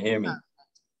 everyone. Can you hear me?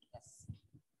 Yes.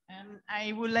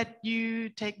 I will let you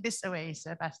take this away,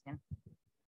 Sebastian.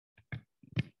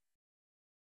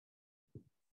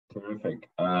 Terrific.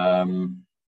 Good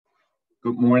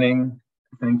morning.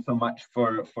 Thanks so much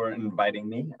for inviting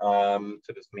me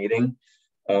to this meeting.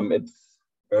 It's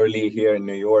early here in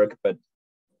New York, but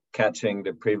catching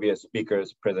the previous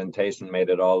speaker's presentation made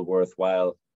it all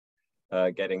worthwhile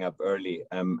getting up early.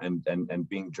 And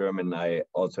being German, I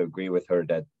also agree with her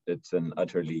that it's an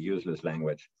utterly useless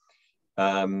language.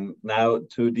 Now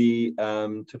to the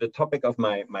topic of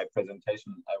my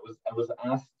presentation, I was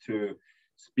asked to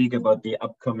speak about the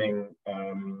upcoming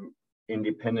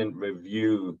independent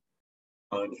review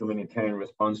on humanitarian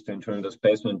response to internal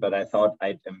displacement, but I thought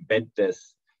I'd embed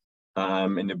this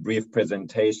in a brief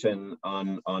presentation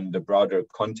on the broader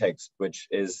context, which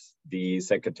is the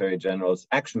Secretary General's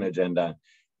action agenda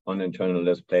on internal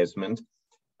displacement.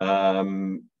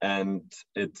 And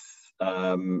it's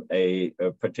a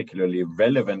particularly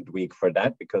relevant week for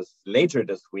that, because later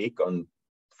this week, on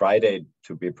Friday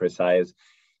to be precise,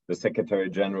 the Secretary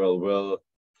General will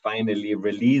finally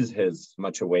release his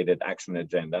much awaited action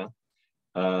agenda.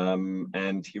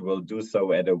 And he will do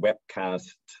so at a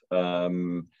webcast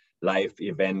live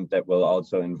event that will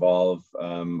also involve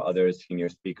other senior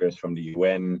speakers from the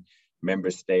UN,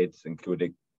 member states,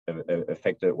 including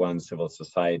affected ones, civil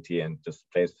society, and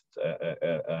displaced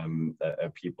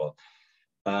people.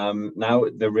 Now,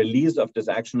 the release of this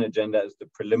action agenda is the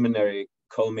preliminary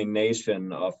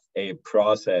culmination of a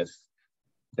process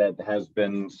that has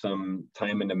been some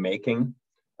time in the making.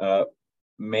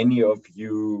 Many of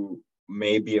you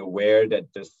may be aware that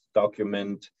this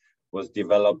document was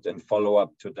developed in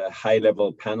follow-up to the high-level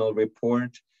panel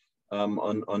report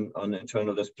on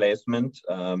internal displacement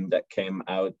that came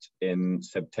out in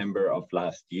September of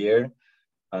last year.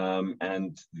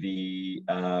 And the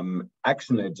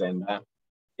action agenda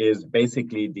is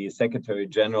basically the Secretary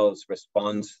General's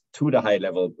response to the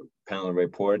high-level panel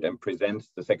report and presents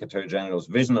the Secretary General's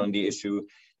vision on the issue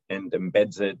and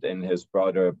embeds it in his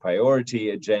broader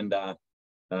priority agenda,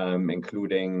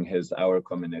 including his Our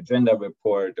Common Agenda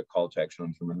report, the Call to Action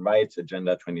on Human Rights,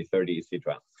 Agenda 2030,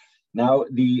 etc. Now,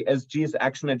 the SG's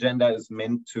action agenda is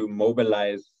meant to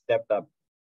mobilize stepped-up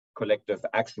collective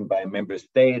action by member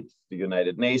states, the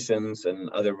United Nations,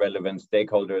 and other relevant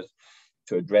stakeholders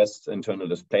to address internal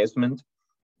displacement.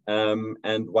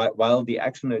 And while the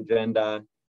action agenda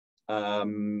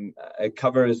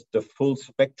covers the full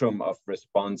spectrum of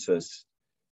responses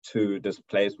to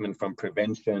displacement, from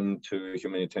prevention to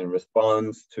humanitarian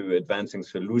response to advancing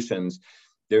solutions,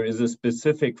 there is a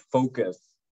specific focus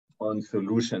on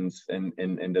solutions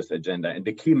in this agenda. And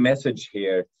the key message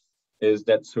here is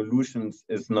that solutions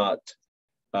is not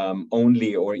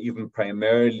only or even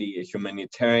primarily a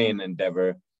humanitarian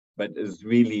endeavor, but is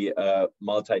really a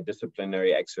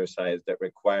multidisciplinary exercise that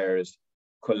requires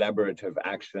collaborative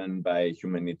action by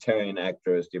humanitarian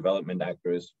actors, development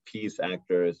actors, peace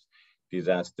actors,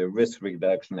 disaster risk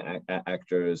reduction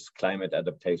actors, climate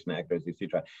adaptation actors,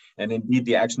 etc. And indeed,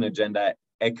 the action agenda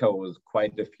echoes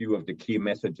quite a few of the key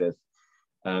messages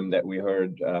that we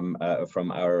heard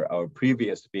from our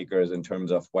previous speakers in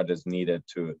terms of what is needed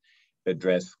to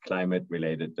address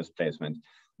climate-related displacement.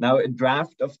 Now, a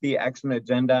draft of the action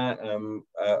agenda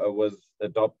was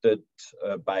adopted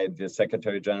by the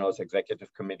Secretary General's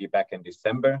Executive Committee back in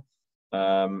December.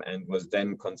 And was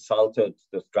then consulted,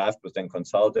 this draft was then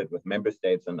consulted with member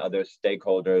states and other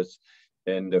stakeholders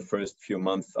in the first few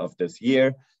months of this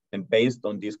year. And based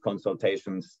on these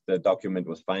consultations, the document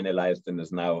was finalized and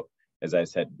is now, as I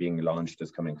said, being launched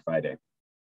this coming Friday.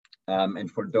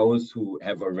 And for those who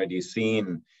have already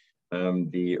seen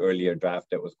the earlier draft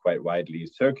that was quite widely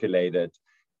circulated,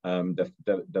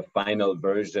 the final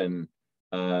version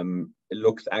it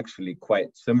looks actually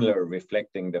quite similar,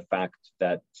 reflecting the fact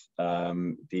that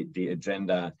the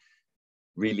agenda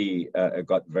really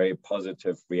got very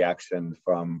positive reaction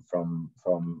from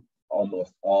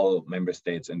almost all member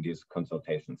states in these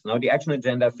consultations. Now, the action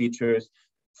agenda features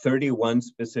 31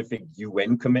 specific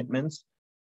UN commitments.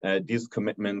 These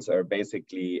commitments are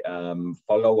basically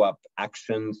follow-up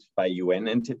actions by UN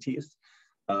entities.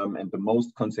 And the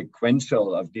most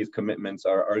consequential of these commitments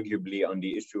are arguably on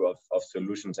the issue of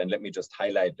solutions. And let me just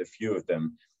highlight a few of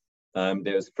them.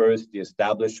 There's first the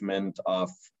establishment of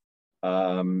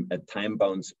a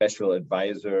time-bound special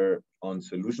advisor on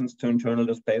solutions to internal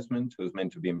displacement, who's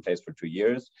meant to be in place for 2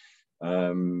 years.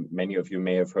 Many of you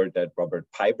may have heard that Robert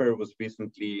Piper was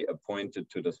recently appointed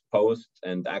to this post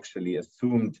and actually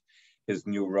assumed his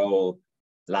new role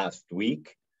last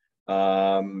week.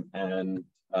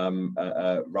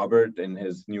 Robert, in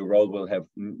his new role, will have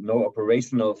no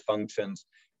operational functions,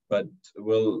 but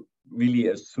will really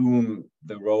assume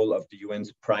the role of the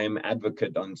UN's prime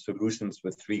advocate on solutions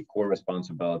with 3 core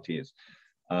responsibilities.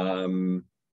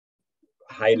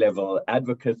 High-level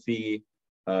advocacy,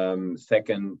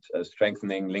 second,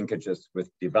 strengthening linkages with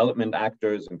development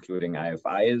actors, including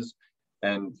IFIs,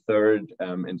 and third,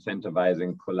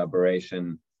 incentivizing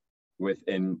collaboration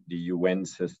within the UN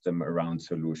system around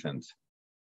solutions.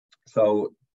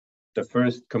 So the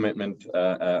first commitment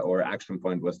or action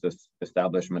point was this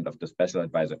establishment of the special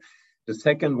advisor. The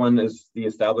second one is the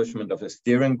establishment of a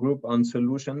steering group on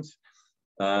solutions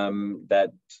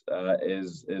that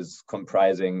is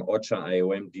comprising OCHA,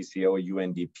 IOM, DCO,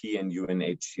 UNDP, and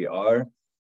UNHCR.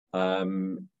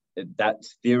 That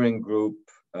steering group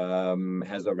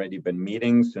has already been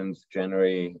meeting since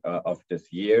January of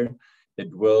this year.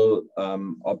 It will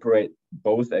operate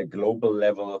both at global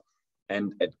level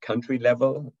and at country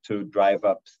level to drive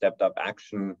up stepped up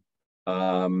action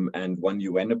and one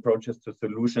UN approaches to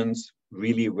solutions,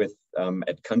 really with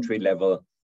at country level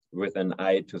with an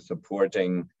eye to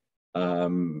supporting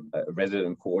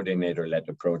resident coordinator-led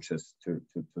approaches to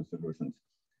solutions.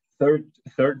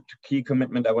 Third key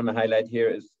commitment I want to highlight here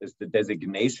is the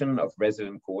designation of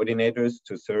resident coordinators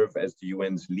to serve as the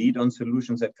UN's lead on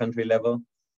solutions at country level.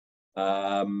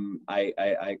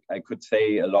 I could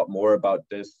say a lot more about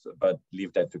this, but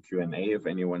leave that to Q&A if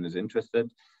anyone is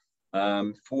interested.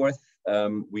 Fourth,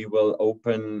 we will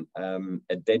open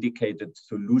a dedicated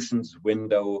solutions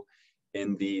window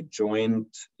in the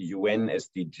joint UN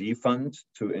SDG fund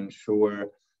to ensure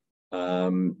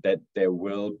that there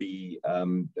will be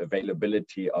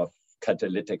availability of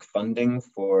catalytic funding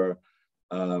for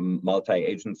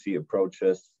multi-agency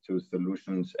approaches to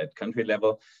solutions at country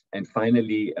level. And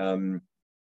finally,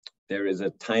 there is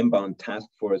a time-bound task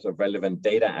force of relevant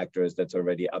data actors that's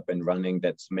already up and running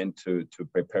that's meant to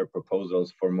prepare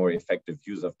proposals for more effective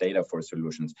use of data for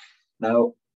solutions.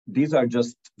 Now, these are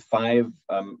just 5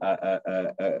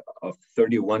 of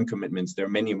 31 commitments. There are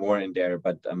many more in there,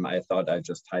 but I thought I'd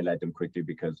just highlight them quickly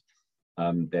because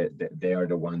they are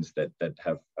the ones that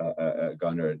have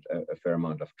garnered a fair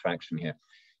amount of traction here.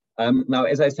 Now,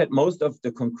 as I said, most of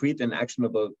the concrete and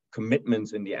actionable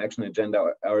commitments in the action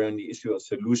agenda are on the issue of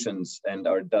solutions and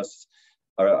are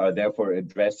therefore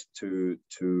addressed to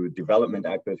development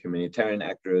actors, humanitarian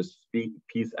actors,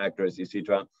 peace actors,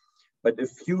 etc. But a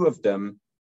few of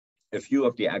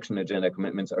the action agenda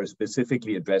commitments are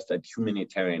specifically addressed at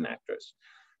humanitarian actors.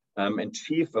 And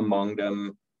chief among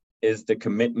them is the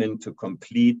commitment to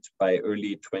complete by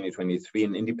early 2023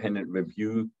 an independent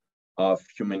review of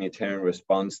humanitarian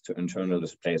response to internal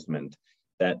displacement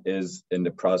that is in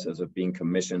the process of being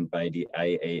commissioned by the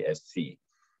IASC.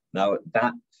 Now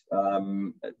that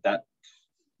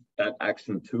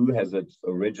action 2 has its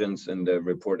origins in the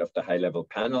report of the high-level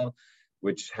panel,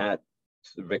 which had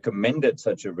recommended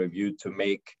such a review to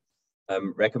make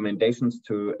recommendations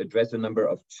to address a number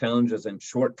of challenges and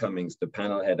shortcomings the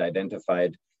panel had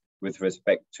identified with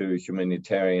respect to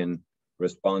humanitarian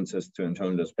responses to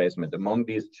internal displacement. Among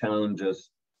these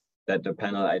challenges that the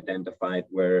panel identified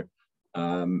were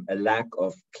a lack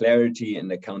of clarity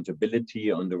and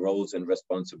accountability on the roles and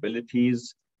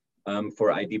responsibilities for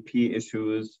IDP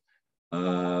issues,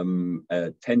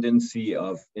 a tendency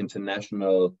of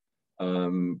international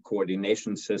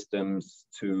coordination systems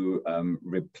to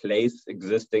replace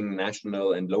existing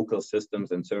national and local systems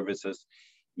and services,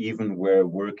 even where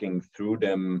working through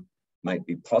them might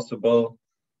be possible.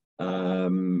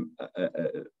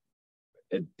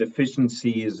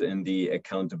 Deficiencies in the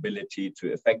accountability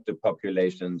to affected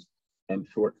populations and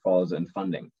shortfalls in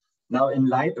funding. Now, in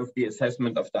light of the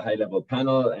assessment of the high-level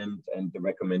panel and the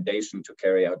recommendation to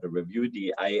carry out a review,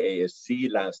 the IASC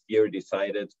last year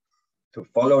decided to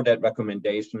follow that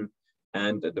recommendation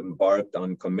and it embarked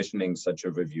on commissioning such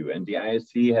a review. And the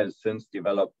IASC has since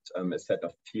developed a set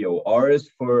of TORs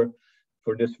for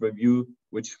this review,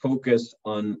 which focus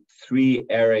on 3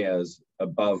 areas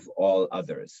above all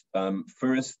others.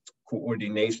 First,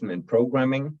 coordination and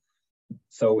programming.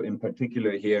 So in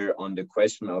particular here on the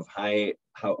question of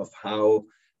how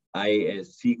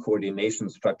IASC coordination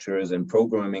structures and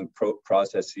programming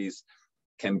processes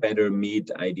can better meet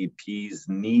IDP's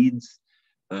needs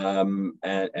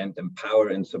and empower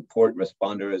and support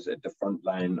responders at the front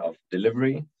line of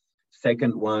delivery.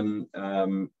 Second one,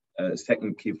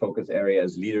 second key focus area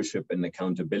is leadership and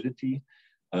accountability.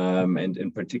 And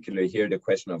in particular here, the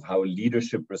question of how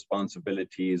leadership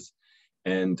responsibilities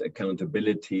and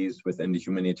accountabilities within the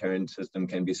humanitarian system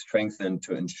can be strengthened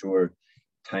to ensure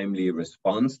timely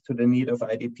response to the need of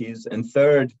IDPs. And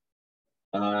third,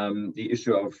 the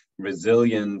issue of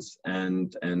resilience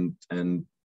and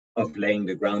of laying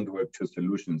the groundwork to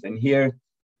solutions. And here,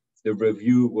 the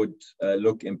review would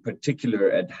look in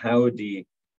particular at how the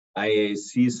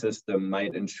IASC system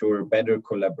might ensure better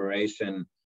collaboration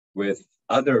with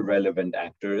other relevant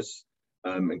actors,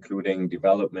 including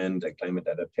development and climate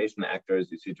adaptation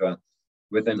actors, etc.,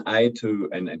 with an eye to,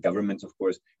 and governments, of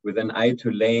course, with an eye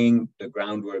to laying the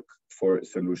groundwork for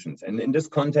solutions. And in this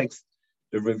context,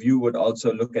 the review would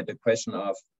also look at the question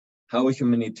of how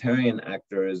humanitarian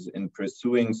actors in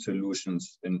pursuing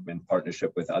solutions in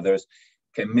partnership with others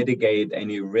can mitigate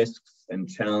any risks and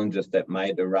challenges that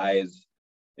might arise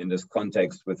in this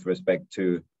context with respect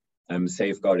to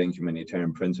safeguarding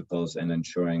humanitarian principles and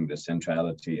ensuring the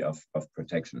centrality of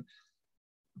protection.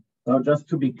 Now, just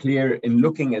to be clear, in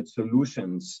looking at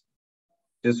solutions,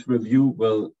 this review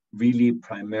will really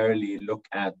primarily look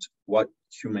at what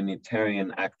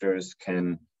humanitarian actors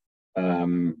can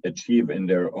achieve in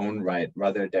their own right,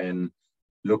 rather than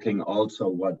looking also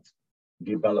what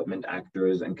development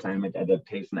actors and climate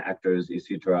adaptation actors,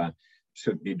 etc.,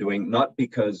 should be doing, not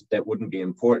because that wouldn't be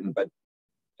important, but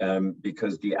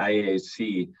because the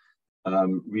IAC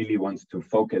really wants to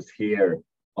focus here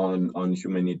on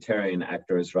humanitarian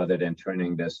actors rather than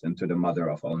turning this into the mother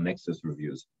of all Nexus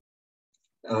reviews.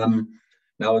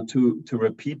 Now, to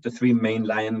repeat, the three main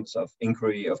lines of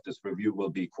inquiry of this review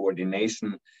will be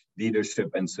coordination,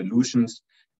 leadership, and solutions.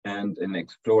 And in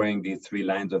exploring these three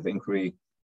lines of inquiry,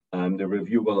 the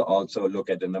review will also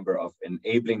look at a number of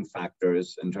enabling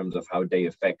factors in terms of how they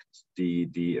affect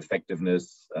the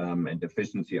effectiveness and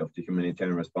efficiency of the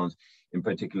humanitarian response, in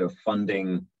particular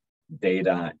funding,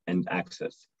 data, and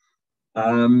access.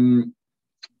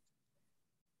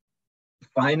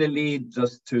 Finally,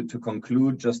 just to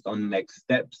conclude, just on next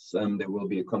steps, there will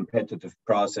be a competitive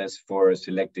process for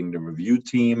selecting the review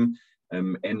team.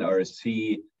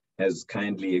 NRC has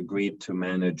kindly agreed to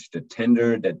manage the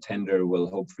tender. That tender will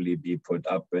hopefully be put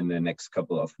up in the next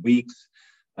couple of weeks.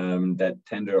 That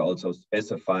tender also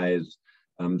specifies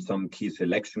some key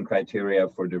selection criteria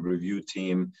for the review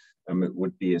team. It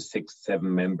would be a 6-7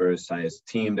 member sized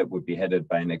team that would be headed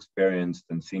by an experienced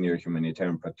and senior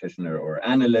humanitarian practitioner or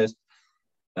analyst.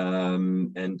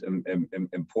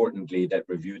 Importantly, that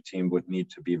review team would need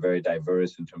to be very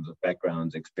diverse in terms of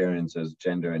backgrounds, experiences,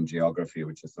 gender, and geography,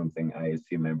 which is something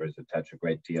IAC members attach a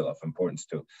great deal of importance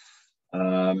to.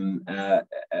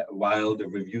 While the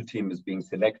review team is being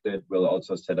selected, we'll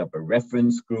also set up a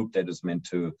reference group that is meant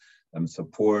to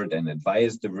support and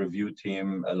advise the review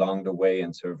team along the way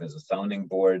and serve as a sounding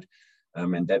board.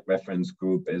 And that reference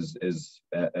group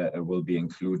will be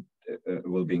including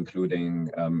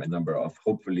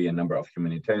hopefully a number of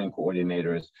humanitarian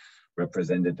coordinators,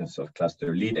 representatives of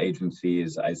cluster lead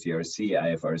agencies, ICRC,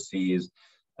 IFRCs,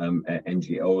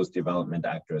 NGOs, development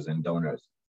actors, and donors.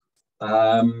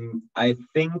 I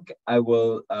think I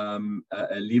will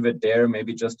leave it there,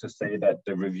 maybe just to say that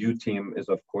the review team is,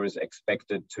 of course,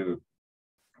 expected to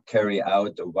carry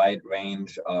out a wide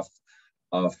range of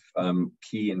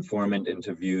key informant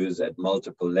interviews at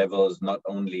multiple levels, not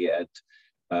only at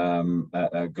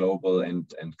global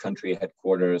and country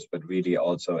headquarters, but really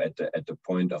also at the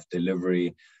point of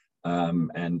delivery,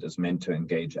 and is meant to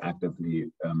engage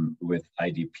actively with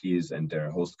IDPs and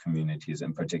their host communities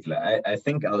in particular. I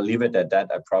think I'll leave it at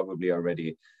that. I probably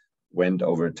already went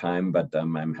over time, but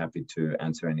I'm happy to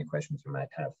answer any questions you might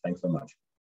have. Thanks so much.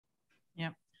 Yeah.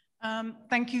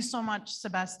 Thank you so much,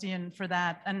 Sebastian, for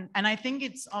that. And I think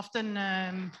it's often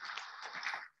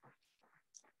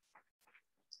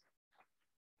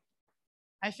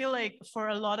I feel like for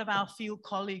a lot of our field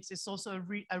colleagues, it's also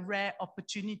a rare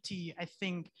opportunity, I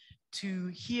think,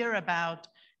 to hear about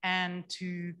and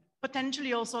to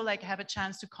potentially also like have a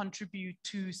chance to contribute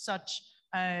to such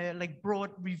like broad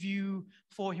review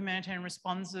for humanitarian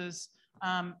responses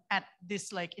at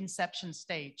this like inception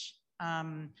stage.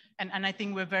 And I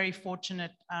think we're very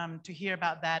fortunate to hear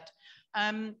about that.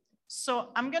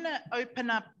 So I'm gonna open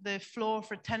up the floor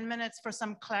for 10 minutes for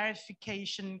some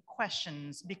clarification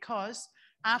questions, because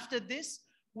after this,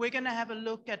 we're going to have a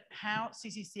look at how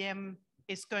CCCM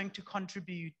is going to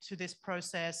contribute to this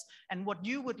process and what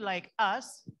you would like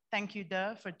us, thank you,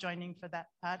 Der, for joining for that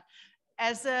part,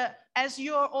 as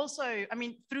you're also, I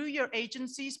mean, through your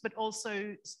agencies, but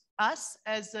also us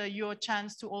as your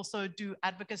chance to also do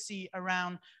advocacy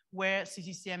around where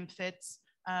CCCM fits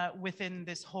within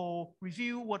this whole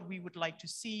review, what we would like to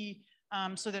see,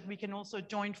 so that we can also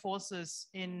join forces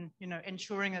in, you know,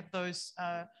 ensuring that those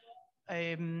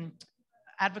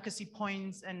advocacy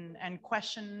points and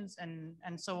questions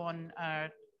and so on are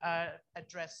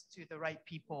addressed to the right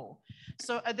people.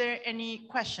 So are there any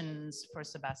questions for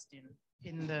Sebastian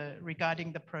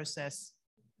regarding the process?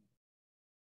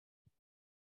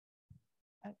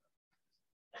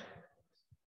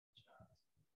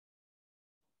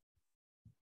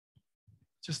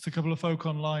 Just a couple of folk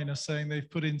online are saying they've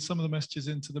put in some of the messages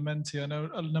into the Menti. I know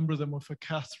a number of them were for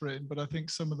Catherine, but I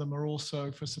think some of them are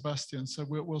also for Sebastian. So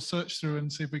we'll search through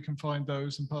and see if we can find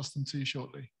those and pass them to you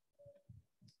shortly.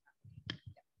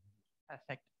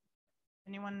 Perfect.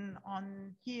 Anyone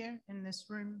on here in this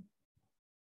room?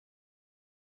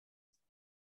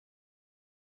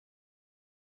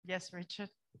 Yes, Richard.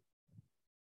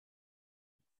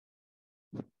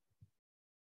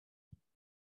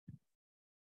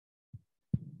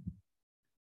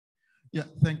 Yeah,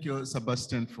 thank you,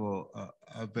 Sebastian, for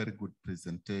a very good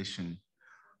presentation.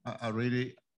 I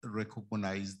really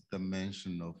recognize the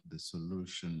mention of the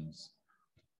solutions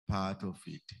part of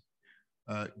it,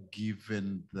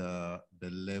 given the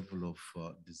level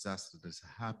of disaster that's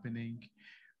happening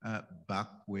back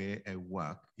where I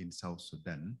work in South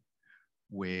Sudan,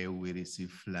 where we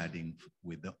receive flooding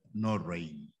with no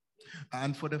rain.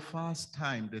 And for the first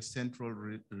time, the Central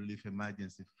Relief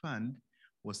Emergency Fund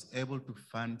was able to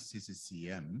fund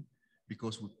CCCM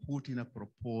because we put in a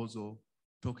proposal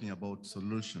talking about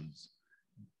solutions,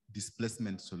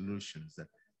 displacement solutions, that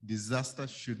disaster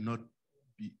should not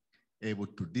be able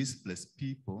to displace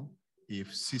people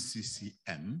if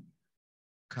CCCM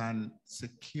can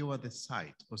secure the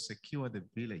site or secure the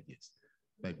villages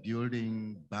by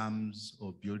building dams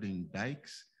or building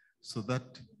dikes, so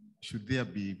that should there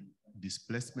be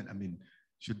displacement,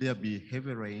 should there be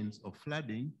heavy rains or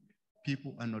flooding,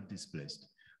 people are not displaced.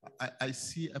 I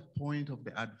see a point of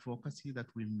the advocacy that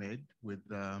we made with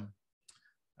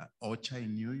OCHA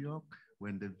in New York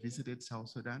when they visited South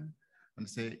Sudan, and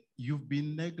say, you've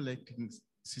been neglecting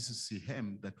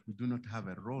CCCM, that we do not have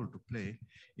a role to play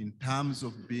in terms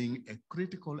of being a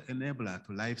critical enabler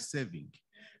to life saving.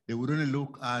 They would only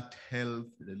look at health,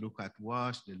 they look at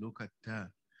wash, they look at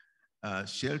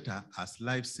shelter as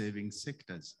life-saving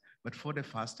sectors. But for the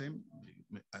first time,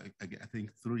 I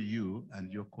think through you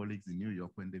and your colleagues in New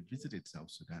York, when they visited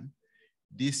South Sudan,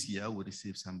 this year we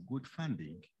received some good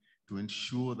funding to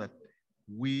ensure that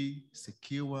we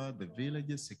secure the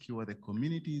villages, secure the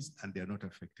communities, and they are not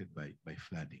affected by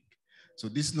flooding. So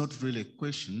this is not really a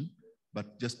question,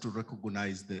 but just to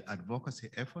recognize the advocacy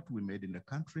effort we made in the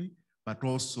country, but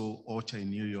also OCHA in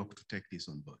New York to take this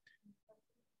on board.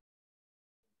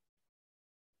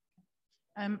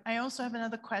 I also have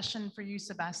another question for you,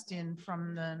 Sebastian,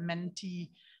 from the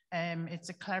Menti. It's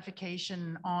a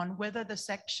clarification on whether the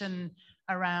section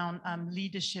around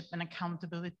leadership and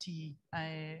accountability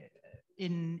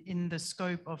in the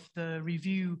scope of the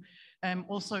review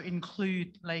also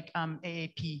include like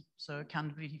AAP, so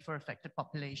accountability for affected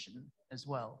population as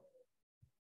well.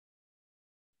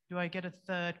 Do I get a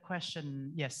third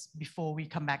question? Yes, before we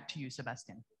come back to you,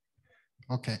 Sebastian.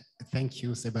 Okay, thank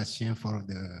you, Sebastian, for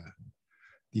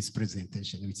this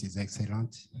presentation, which is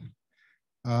excellent.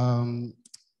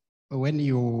 When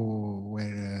you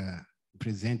were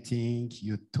presenting,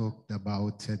 you talked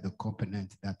about the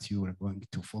component that you were going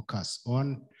to focus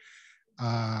on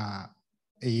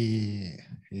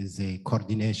is a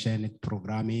coordination,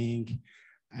 programming,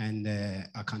 and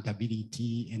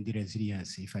accountability and the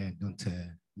resilience, if I don't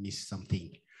miss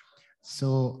something.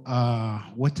 So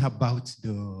what about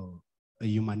the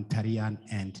humanitarian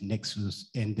and nexus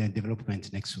and the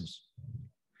development nexus?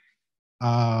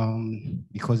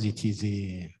 Because it is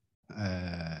a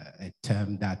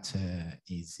term that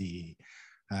is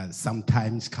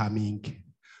sometimes coming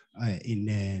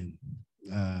in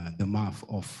the mouth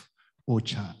of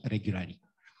OCHA regularly.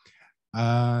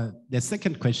 The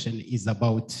second question is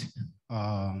about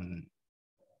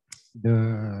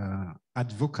the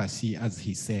advocacy, as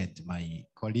he said, my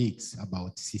colleagues,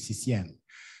 about CCCM.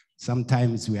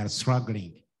 Sometimes we are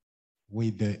struggling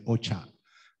with the OCHA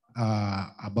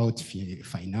about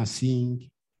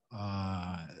financing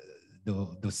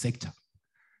the sector.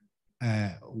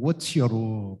 What's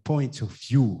your point of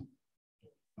view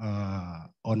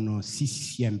on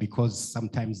CCCM? Because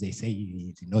sometimes they say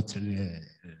it's not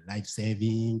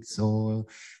life-saving, so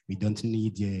we don't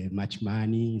need much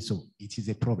money, so it is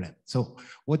a problem. So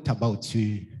what about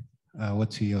you?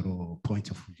 What's your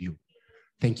point of view?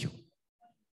 Thank you.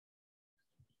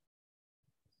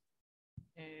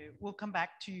 We'll come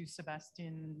back to you,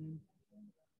 Sebastian.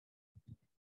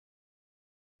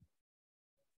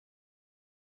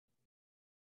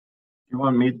 You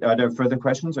want me, are there further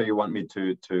questions, or you want me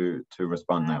to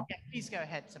respond now? Yeah, please go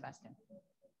ahead, Sebastian.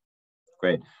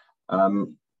 Great.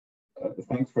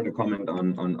 Thanks for the comment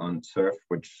on SURF,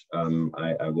 which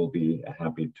I will be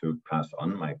happy to pass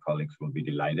on. My colleagues will be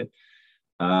delighted.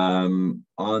 On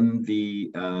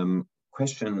the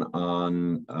question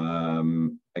on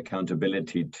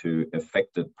accountability to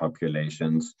affected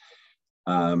populations,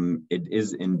 it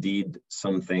is indeed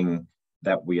something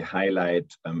that we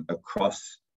highlight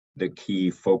across the key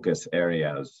focus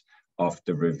areas of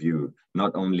the review,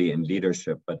 not only in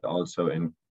leadership, but also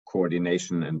in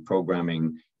coordination and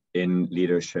programming, in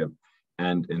leadership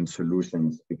and in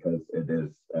solutions, because it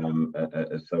is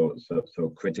so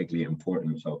critically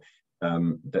important. So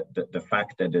the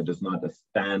fact that it is not a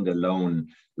standalone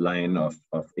line of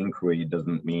inquiry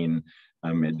doesn't mean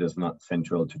it is not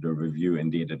central to the review.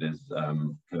 Indeed, it is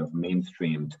kind of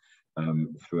mainstreamed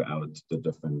throughout the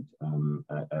different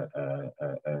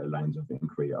lines of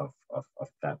inquiry of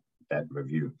that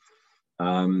review.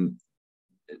 On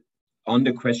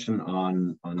the question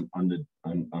on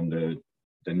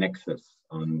the nexus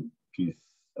on peace,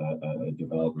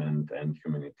 development, and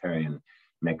humanitarian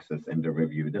nexus in the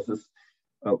review, this is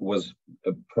was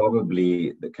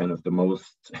probably the kind of the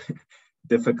most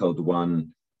difficult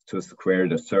one to square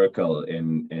the circle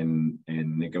in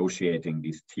negotiating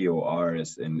these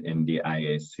TORs in the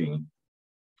IAC.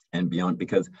 and beyond,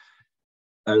 because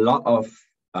a lot of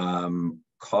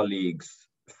colleagues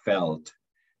felt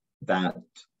that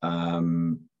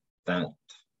that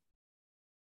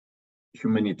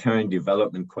humanitarian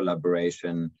development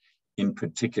collaboration in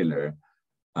particular,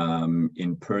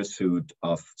 in pursuit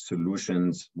of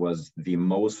solutions, was the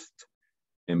most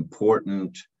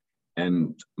important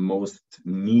and most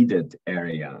needed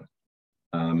area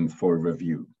for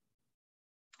review.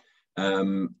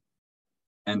 And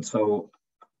so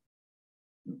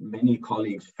many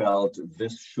colleagues felt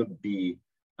this should be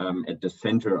at the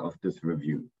center of this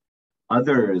review.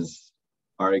 Others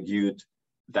argued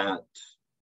that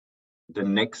the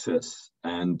nexus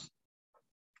and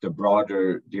the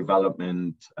broader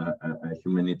development,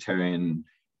 humanitarian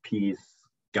peace,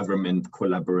 government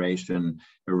collaboration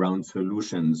around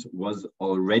solutions was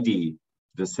already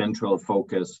the central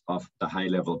focus of the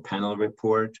high-level panel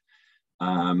report.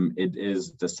 It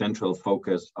is the central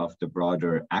focus of the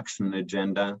broader action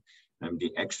agenda.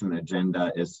 The action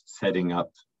agenda is setting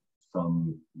up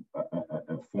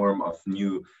a form of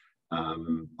new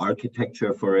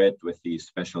architecture for it, with the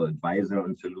special advisor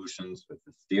on solutions, with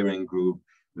the steering group,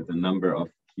 with a number of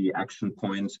key action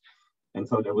points. And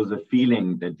so there was a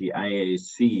feeling that the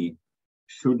IAC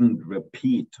shouldn't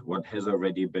repeat what has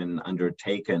already been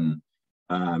undertaken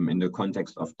in the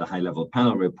context of the high-level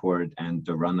panel report and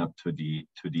the run-up to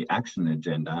the action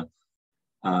agenda,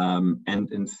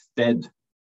 and instead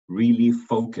really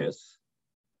focus,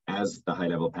 as the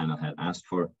high-level panel had asked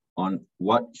for, on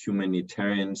what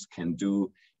humanitarians can do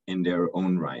in their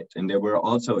own right. And there were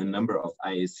also a number of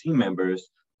IAC members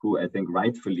who I think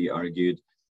rightfully argued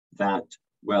that,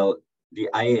 well, the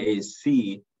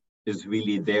IAC is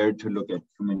really there to look at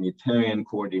humanitarian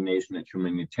coordination, at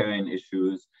humanitarian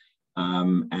issues,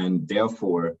 and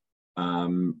therefore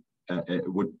it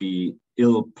would be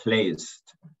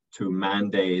ill-placed to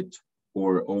mandate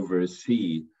or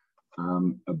oversee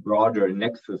a broader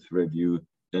nexus review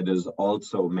that is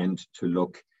also meant to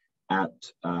look at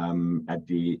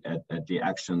the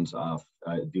actions of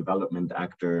development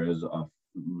actors, of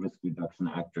risk reduction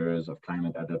actors, of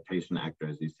climate adaptation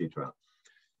actors, etc.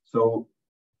 So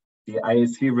the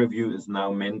IAC review is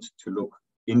now meant to look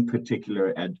in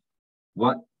particular at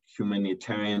what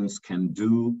humanitarians can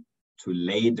do to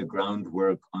lay the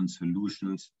groundwork on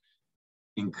solutions,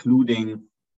 including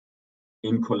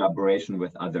in collaboration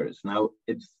with others. Now,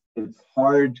 it's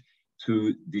hard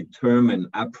to determine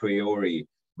a priori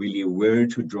really where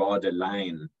to draw the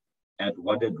line at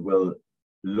what it will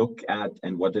look at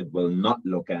and what it will not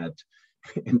look at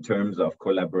in terms of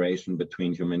collaboration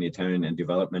between humanitarian and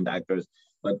development actors.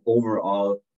 But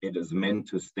overall, it is meant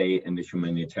to stay in the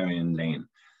humanitarian lane.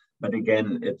 But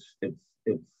again,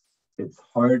 it's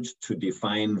hard to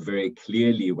define very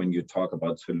clearly when you talk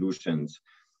about solutions.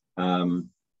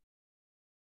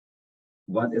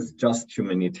 What is just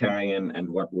humanitarian and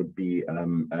what would be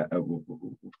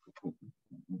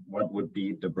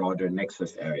the broader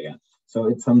nexus area? So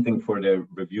it's something for the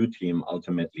review team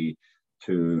ultimately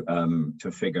to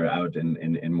figure out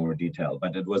in more detail.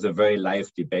 But it was a very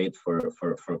live debate for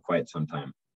quite some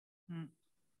time.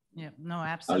 Yeah, no,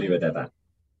 absolutely. I'll leave it at that.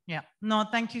 Yeah, no,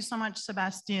 thank you so much,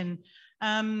 Sebastian.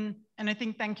 And I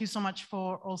think thank you so much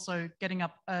for also getting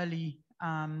up early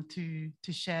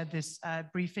to share this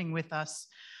briefing with us.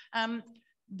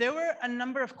 There were a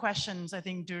number of questions, I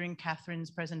think, during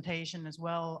Catherine's presentation as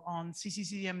well on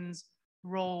CCCM's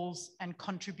roles and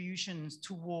contributions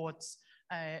towards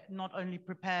not only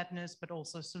preparedness, but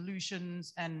also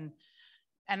solutions. And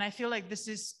I feel like this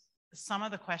is some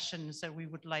of the questions that we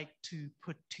would like to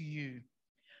put to you.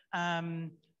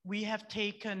 We have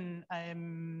taken,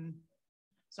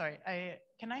 sorry,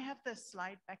 can I have the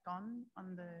slide back on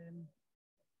the,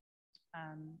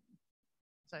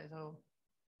 sorry,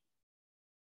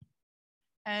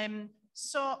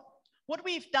 so what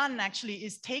we've done actually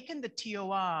is taken the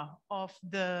TOR of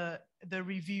the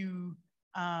review,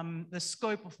 the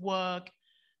scope of work,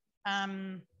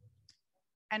 and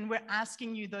we're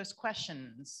asking you those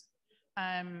questions.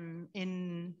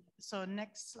 So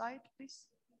next slide, please.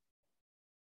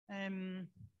 And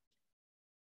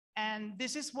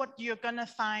this is what you're gonna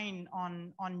find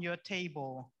on your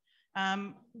table.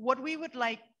 What we would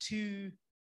like to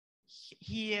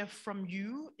hear from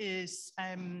you is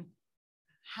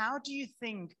how do you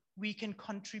think we can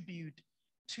contribute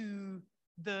to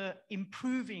the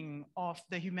improving of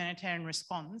the humanitarian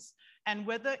response, and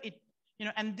whether it, you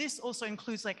know, and this also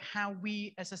includes like how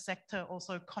we as a sector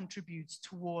also contributes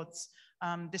towards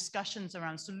discussions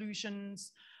around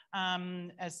solutions,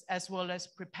 as well as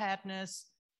preparedness,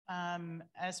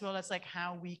 as well as like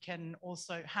how we can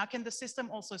also, how can the system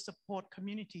also support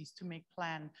communities to make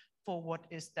plan for what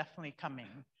is definitely coming.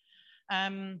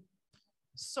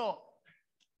 So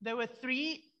there were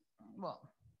three, well,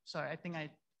 sorry, I think I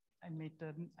made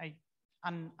the, I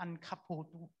uncoupled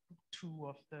two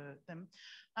of them.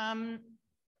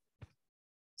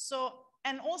 So,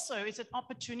 and also it's an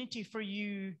opportunity for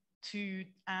you to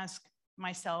ask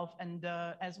myself and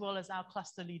as well as our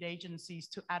cluster lead agencies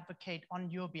to advocate on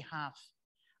your behalf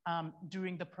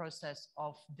during the process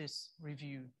of this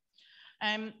review.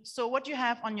 So what you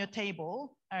have on your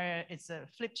table, it's a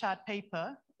flip chart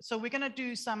paper. So we're gonna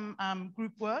do some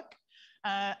group work.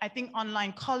 I think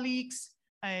online colleagues,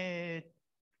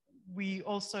 we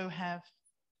also have,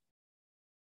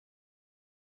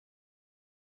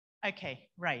 okay,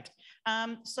 right.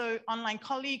 So online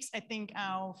colleagues, I think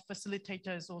our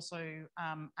facilitator is also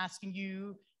asking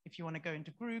you if you want to go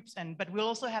into groups, but we'll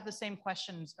also have the same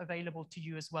questions available to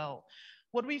you as well.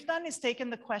 What we've done is taken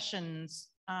the questions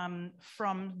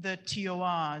from the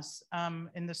TORs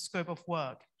in the scope of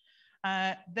work.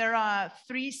 There are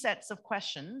 3 sets of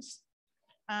questions.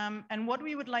 And what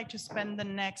we would like to spend the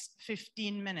next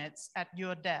 15 minutes at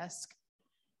your desk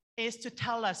is to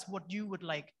tell us what you would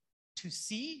like to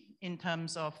see in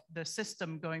terms of the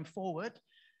system going forward.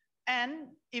 And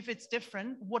if it's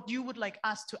different, what you would like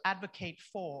us to advocate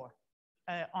for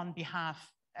on behalf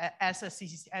as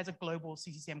a global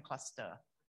CCCM cluster.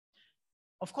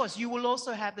 Of course, you will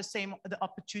also have the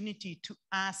opportunity to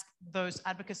ask those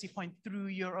advocacy points through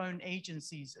your own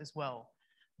agencies as well.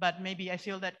 But maybe I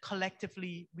feel that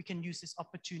collectively we can use this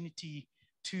opportunity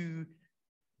to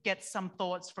get some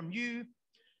thoughts from you.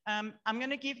 I'm going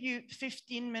to give you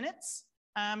 15 minutes.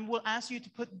 We'll ask you to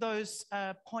put those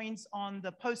points on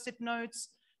the post-it notes,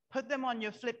 put them on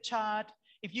your flip chart.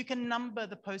 If you can number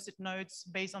the post-it notes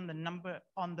based on the number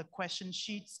on the question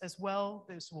sheets as well,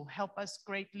 this will help us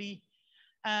greatly.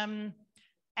 And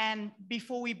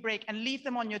before we break, and leave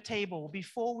them on your table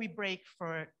before we break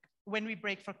for, when we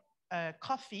break for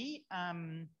coffee,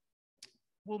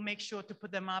 we'll make sure to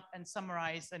put them up and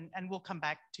summarize, and we'll come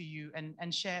back to you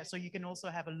and share, so you can also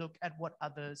have a look at what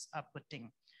others are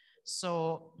putting.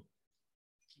 So,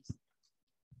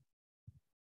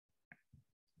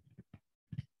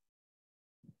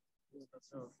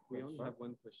 we only have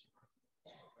one question.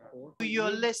 Your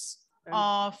list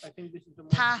of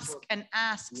tasks and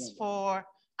asks for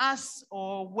us,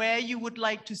 or where you would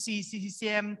like to see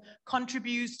CCCM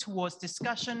contribute towards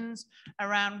discussions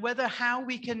around how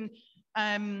we can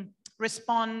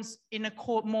respond in a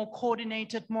more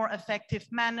coordinated, more effective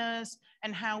manners,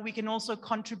 and how we can also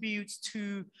contribute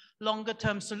to longer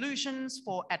term solutions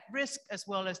for at-risk as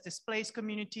well as displaced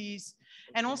communities,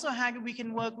 and also how we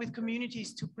can work with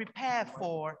communities to prepare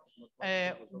for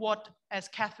what, as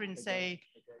Catherine say,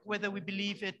 whether we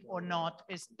believe it or not,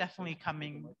 is definitely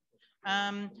coming.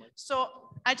 So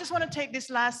I just want to take this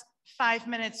last 5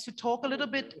 minutes to talk a little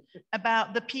bit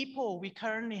about the people we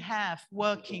currently have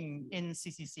working in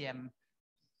CCCM.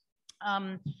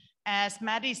 As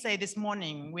Maddie said this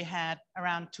morning, we had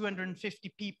around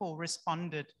 250 people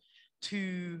responded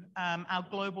to our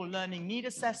global learning need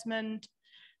assessment.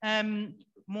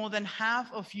 More than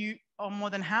half of you, or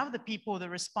more than half of the people that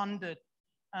responded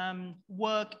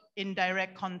work in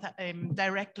direct contact,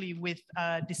 directly with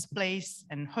displaced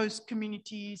and host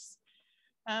communities.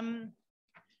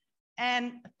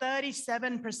 And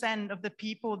 37% of the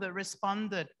people that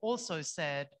responded also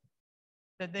said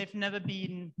that they've never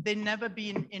been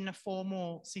in a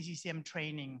formal CCCM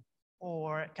training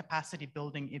or capacity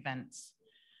building events.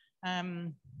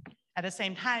 At the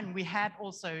same time, we had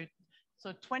also,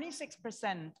 so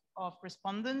 26% of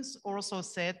respondents also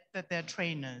said that they're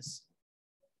trainers.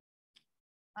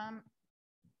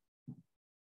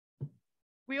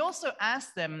 We also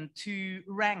asked them to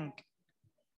rank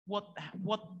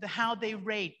how they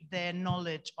rate their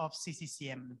knowledge of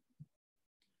CCCM.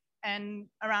 And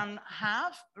around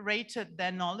half rated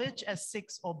their knowledge as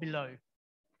 6 or below.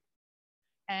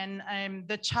 And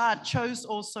the chart shows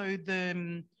also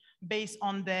based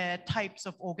on their types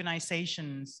of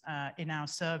organizations in our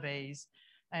surveys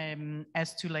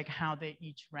as to how they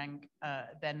each rank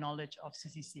their knowledge of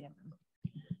CCCM.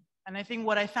 And I think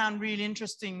what I found really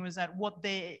interesting was that what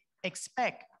they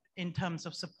expect in terms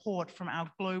of support from our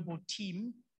global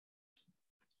team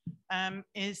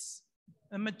is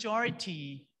the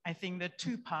majority. I think there are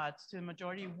 2 parts to the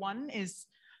majority. One is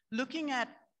looking at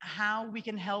how we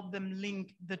can help them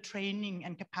link the training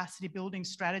and capacity building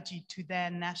strategy to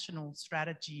their national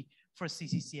strategy for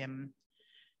CCCM.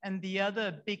 And the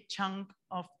other big chunk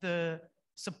of the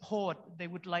support they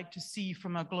would like to see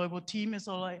from a global team is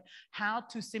how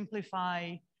to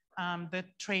simplify the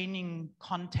training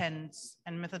contents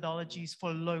and methodologies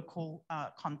for local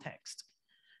context.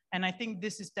 And I think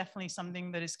this is definitely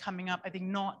something that is coming up, I think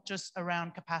not just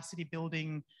around capacity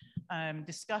building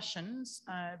discussions,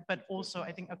 but also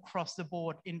I think across the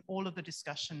board in all of the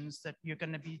discussions that you're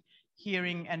going to be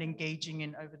hearing and engaging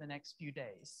in over the next few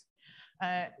days.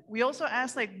 We also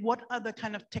asked, like, what are the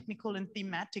kind of technical and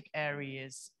thematic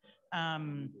areas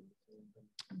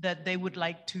that they would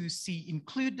like to see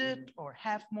included or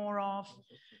have more of?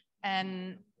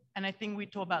 And I think we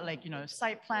talk about, like, you know,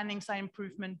 site planning, site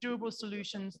improvement, durable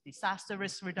solutions, disaster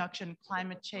risk reduction,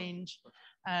 climate change,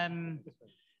 and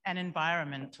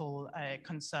environmental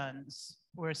concerns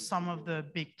were some of the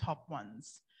big top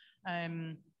ones.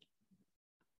 I'm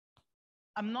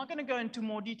not going to go into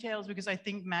more details because I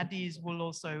think Maddie's will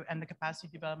also, and the capacity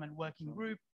development working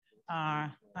group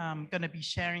are going to be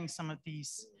sharing some of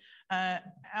these. I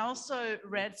also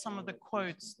read some of the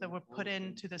quotes that were put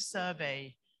into the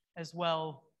survey as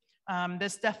well.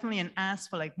 There's definitely an ask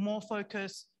for, like, more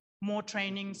focus, more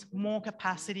trainings, more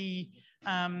capacity,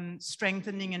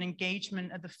 strengthening and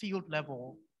engagement at the field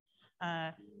level.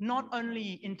 Not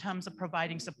only in terms of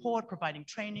providing support, providing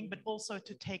training, but also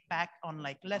to take back on,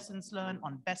 like, lessons learned,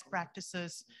 on best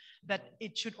practices, that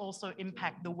it should also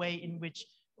impact the way in which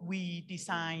we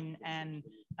design and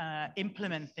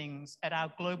implement things at our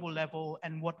global level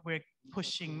and what we're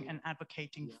pushing and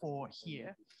advocating for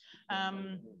here.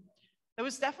 There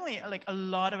was definitely, like, a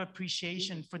lot of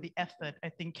appreciation for the effort, I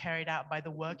think, carried out by the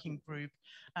working group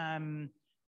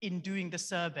in doing the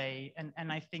survey.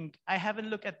 And I think I haven't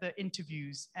looked at the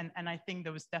interviews, and I think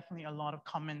there was definitely a lot of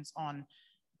comments on,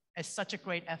 it's such a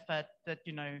great effort that,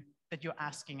 you know, that you're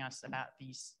asking us about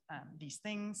these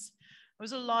things. There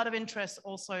was a lot of interest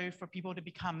also for people to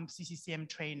become CCCM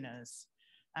trainers.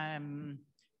 And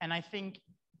I think,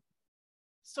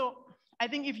 so I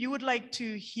think if you would like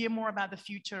to hear more about the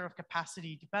future of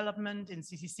capacity development in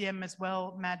CCCM as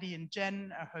well, Maddie and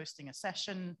Jen are hosting a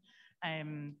session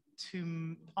on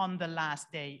the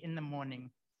last day in the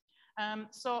morning. And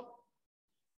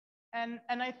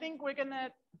I think we're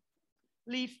gonna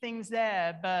leave things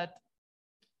there, but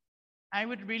I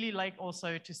would really like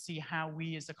also to see how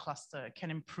we as a cluster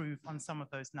can improve on some of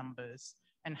those numbers,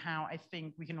 and how I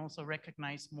think we can also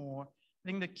recognize more. I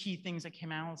think the key things that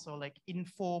came out also, like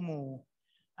informal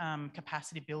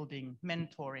capacity building,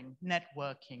 mentoring,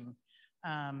 networking.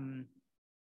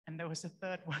 And there was a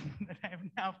third one that I have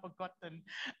now forgotten.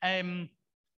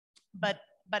 But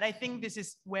I think this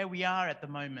is where we are at the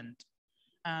moment.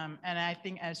 And I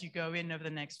think as you go in over the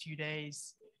next few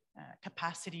days,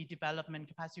 capacity development,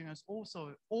 capacity has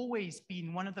also always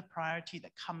been one of the priority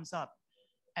that comes up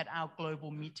at our global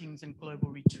meetings and global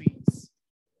retreats.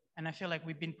 And I feel like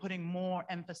we've been putting more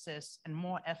emphasis and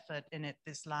more effort in it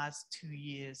this last 2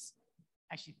 years,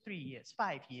 actually 3 years,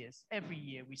 5 years. Every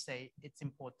year we say it's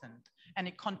important, and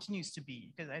it continues to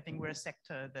be, because I think we're a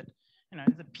sector that, you know,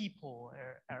 the people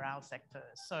are our sector.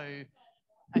 So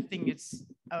I think it's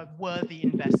a worthy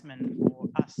investment for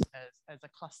us as a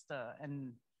cluster.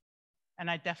 And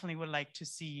I definitely would like to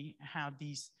see how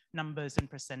these numbers and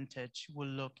percentage will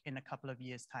look in a couple of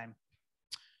years' time.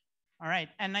 All right,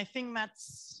 and I think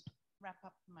that's wrap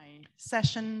up my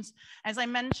sessions. As I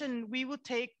mentioned, we will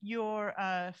take your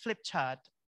flip chart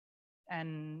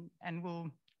and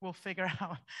we'll figure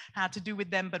out how to do with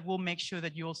them, but we'll make sure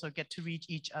that you also get to read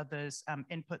each other's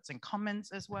inputs and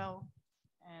comments as well.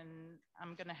 And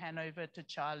I'm gonna hand over to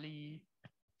Charlie.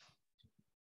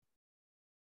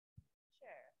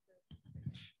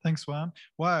 Thanks, Juan.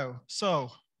 Wow.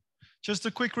 So just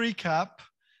a quick recap.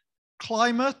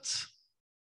 Climate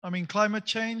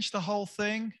change, the whole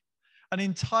thing, an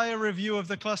entire review of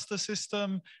the cluster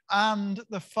system, and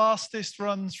the fastest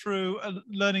run through a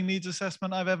learning needs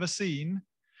assessment I've ever seen.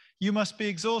 You must be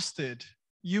exhausted.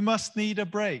 You must need a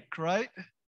break, right?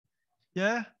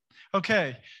 Yeah?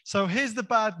 Okay, so here's the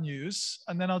bad news,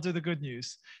 and then I'll do the good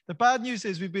news. The bad news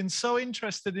is we've been so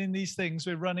interested in these things,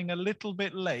 we're running a little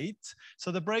bit late.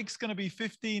 So the break's going to be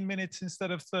 15 minutes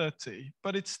instead of 30,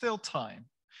 but it's still time.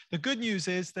 The good news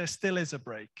is there still is a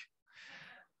break.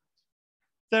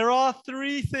 There are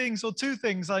 3 things or 2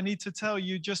 things I need to tell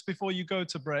you just before you go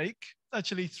to break.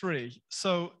 Actually 3.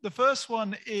 So the first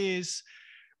one is,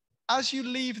 as you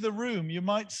leave the room, you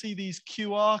might see these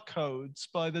QR codes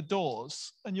by the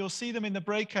doors, and you'll see them in the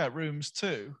breakout rooms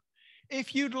too.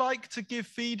 If you'd like to give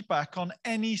feedback on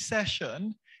any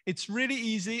session, it's really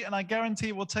easy, and I guarantee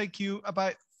it will take you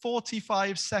about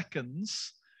 45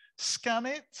 seconds. Scan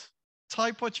it,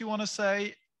 type what you want to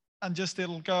say, and just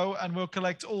it'll go, and we'll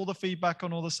collect all the feedback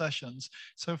on all the sessions.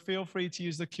 So feel free to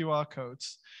use the QR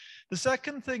codes. The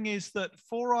second thing is that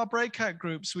for our breakout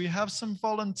groups, we have some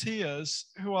volunteers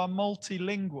who are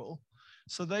multilingual,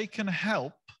 so they can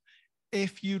help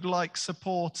if you'd like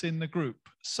support in the group.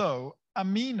 So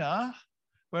Amina,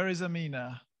 where is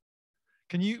Amina?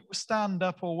 Can you stand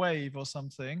up or wave or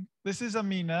something? This is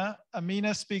Amina.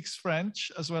 Amina speaks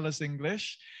French as well as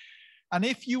English. And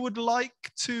if you would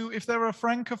like to, if there are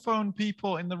Francophone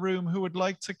people in the room who would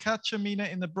like to catch Amina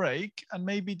in the break and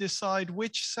maybe decide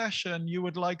which session you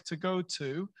would like to go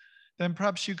to, then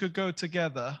perhaps you could go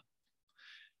together.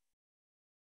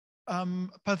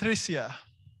 Patricia,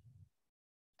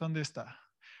 ¿dónde está?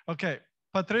 Okay,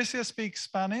 Patricia speaks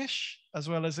Spanish as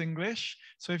well as English.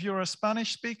 So if you're a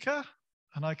Spanish speaker,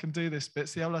 and I can do this bit,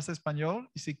 si hablas español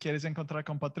y si quieres encontrar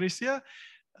con Patricia,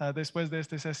 después de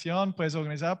esta sesión, puedes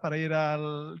organizar para ir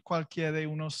a cualquiera de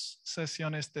unas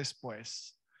sesiones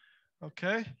después.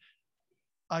 Okay?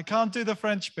 I can't do the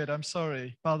French bit, I'm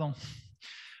sorry, pardon.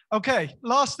 Okay,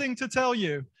 last thing to tell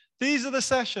you. These are the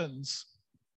sessions.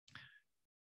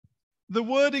 The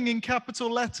wording in capital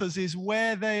letters is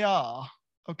where they are.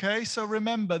 Okay, so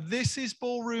remember, this is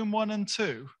ballroom 1 and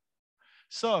 2.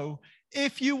 So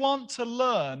if you want to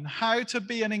learn how to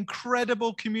be an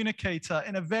incredible communicator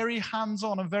in a very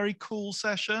hands-on and very cool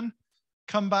session,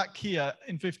 come back here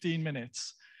in 15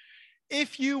 minutes.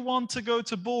 If you want to go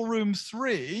to ballroom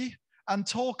 3 and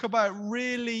talk about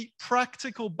really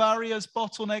practical barriers,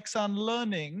 bottlenecks, and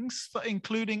learnings, for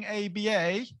including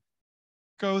ABA,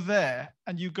 go there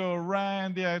and you go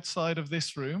around the outside of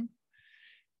this room.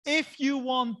 If you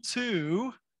want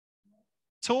to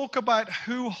talk about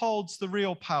who holds the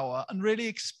real power and really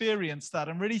experience that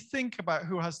and really think about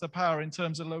who has the power in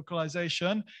terms of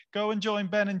localization, go and join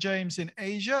Ben and James in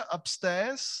Asia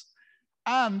upstairs.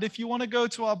 And if you want to go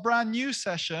to our brand new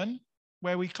session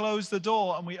where we close the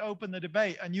door and we open the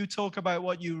debate and you talk about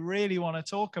what you really want to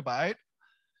talk about,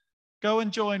 go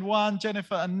and join Juan,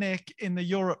 Jennifer, and Nick in the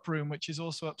Europe room, which is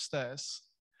also upstairs.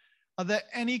 Are there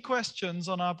any questions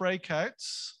on our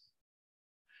breakouts?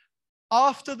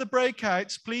 After the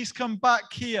breakouts, please come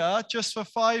back here just for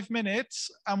 5 minutes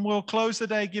and we'll close the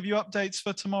day, give you updates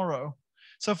for tomorrow.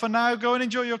 So for now, go and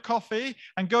enjoy your coffee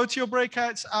and go to your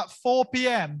breakouts at 4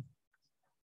 p.m.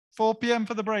 4 p.m.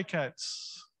 for the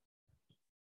breakouts.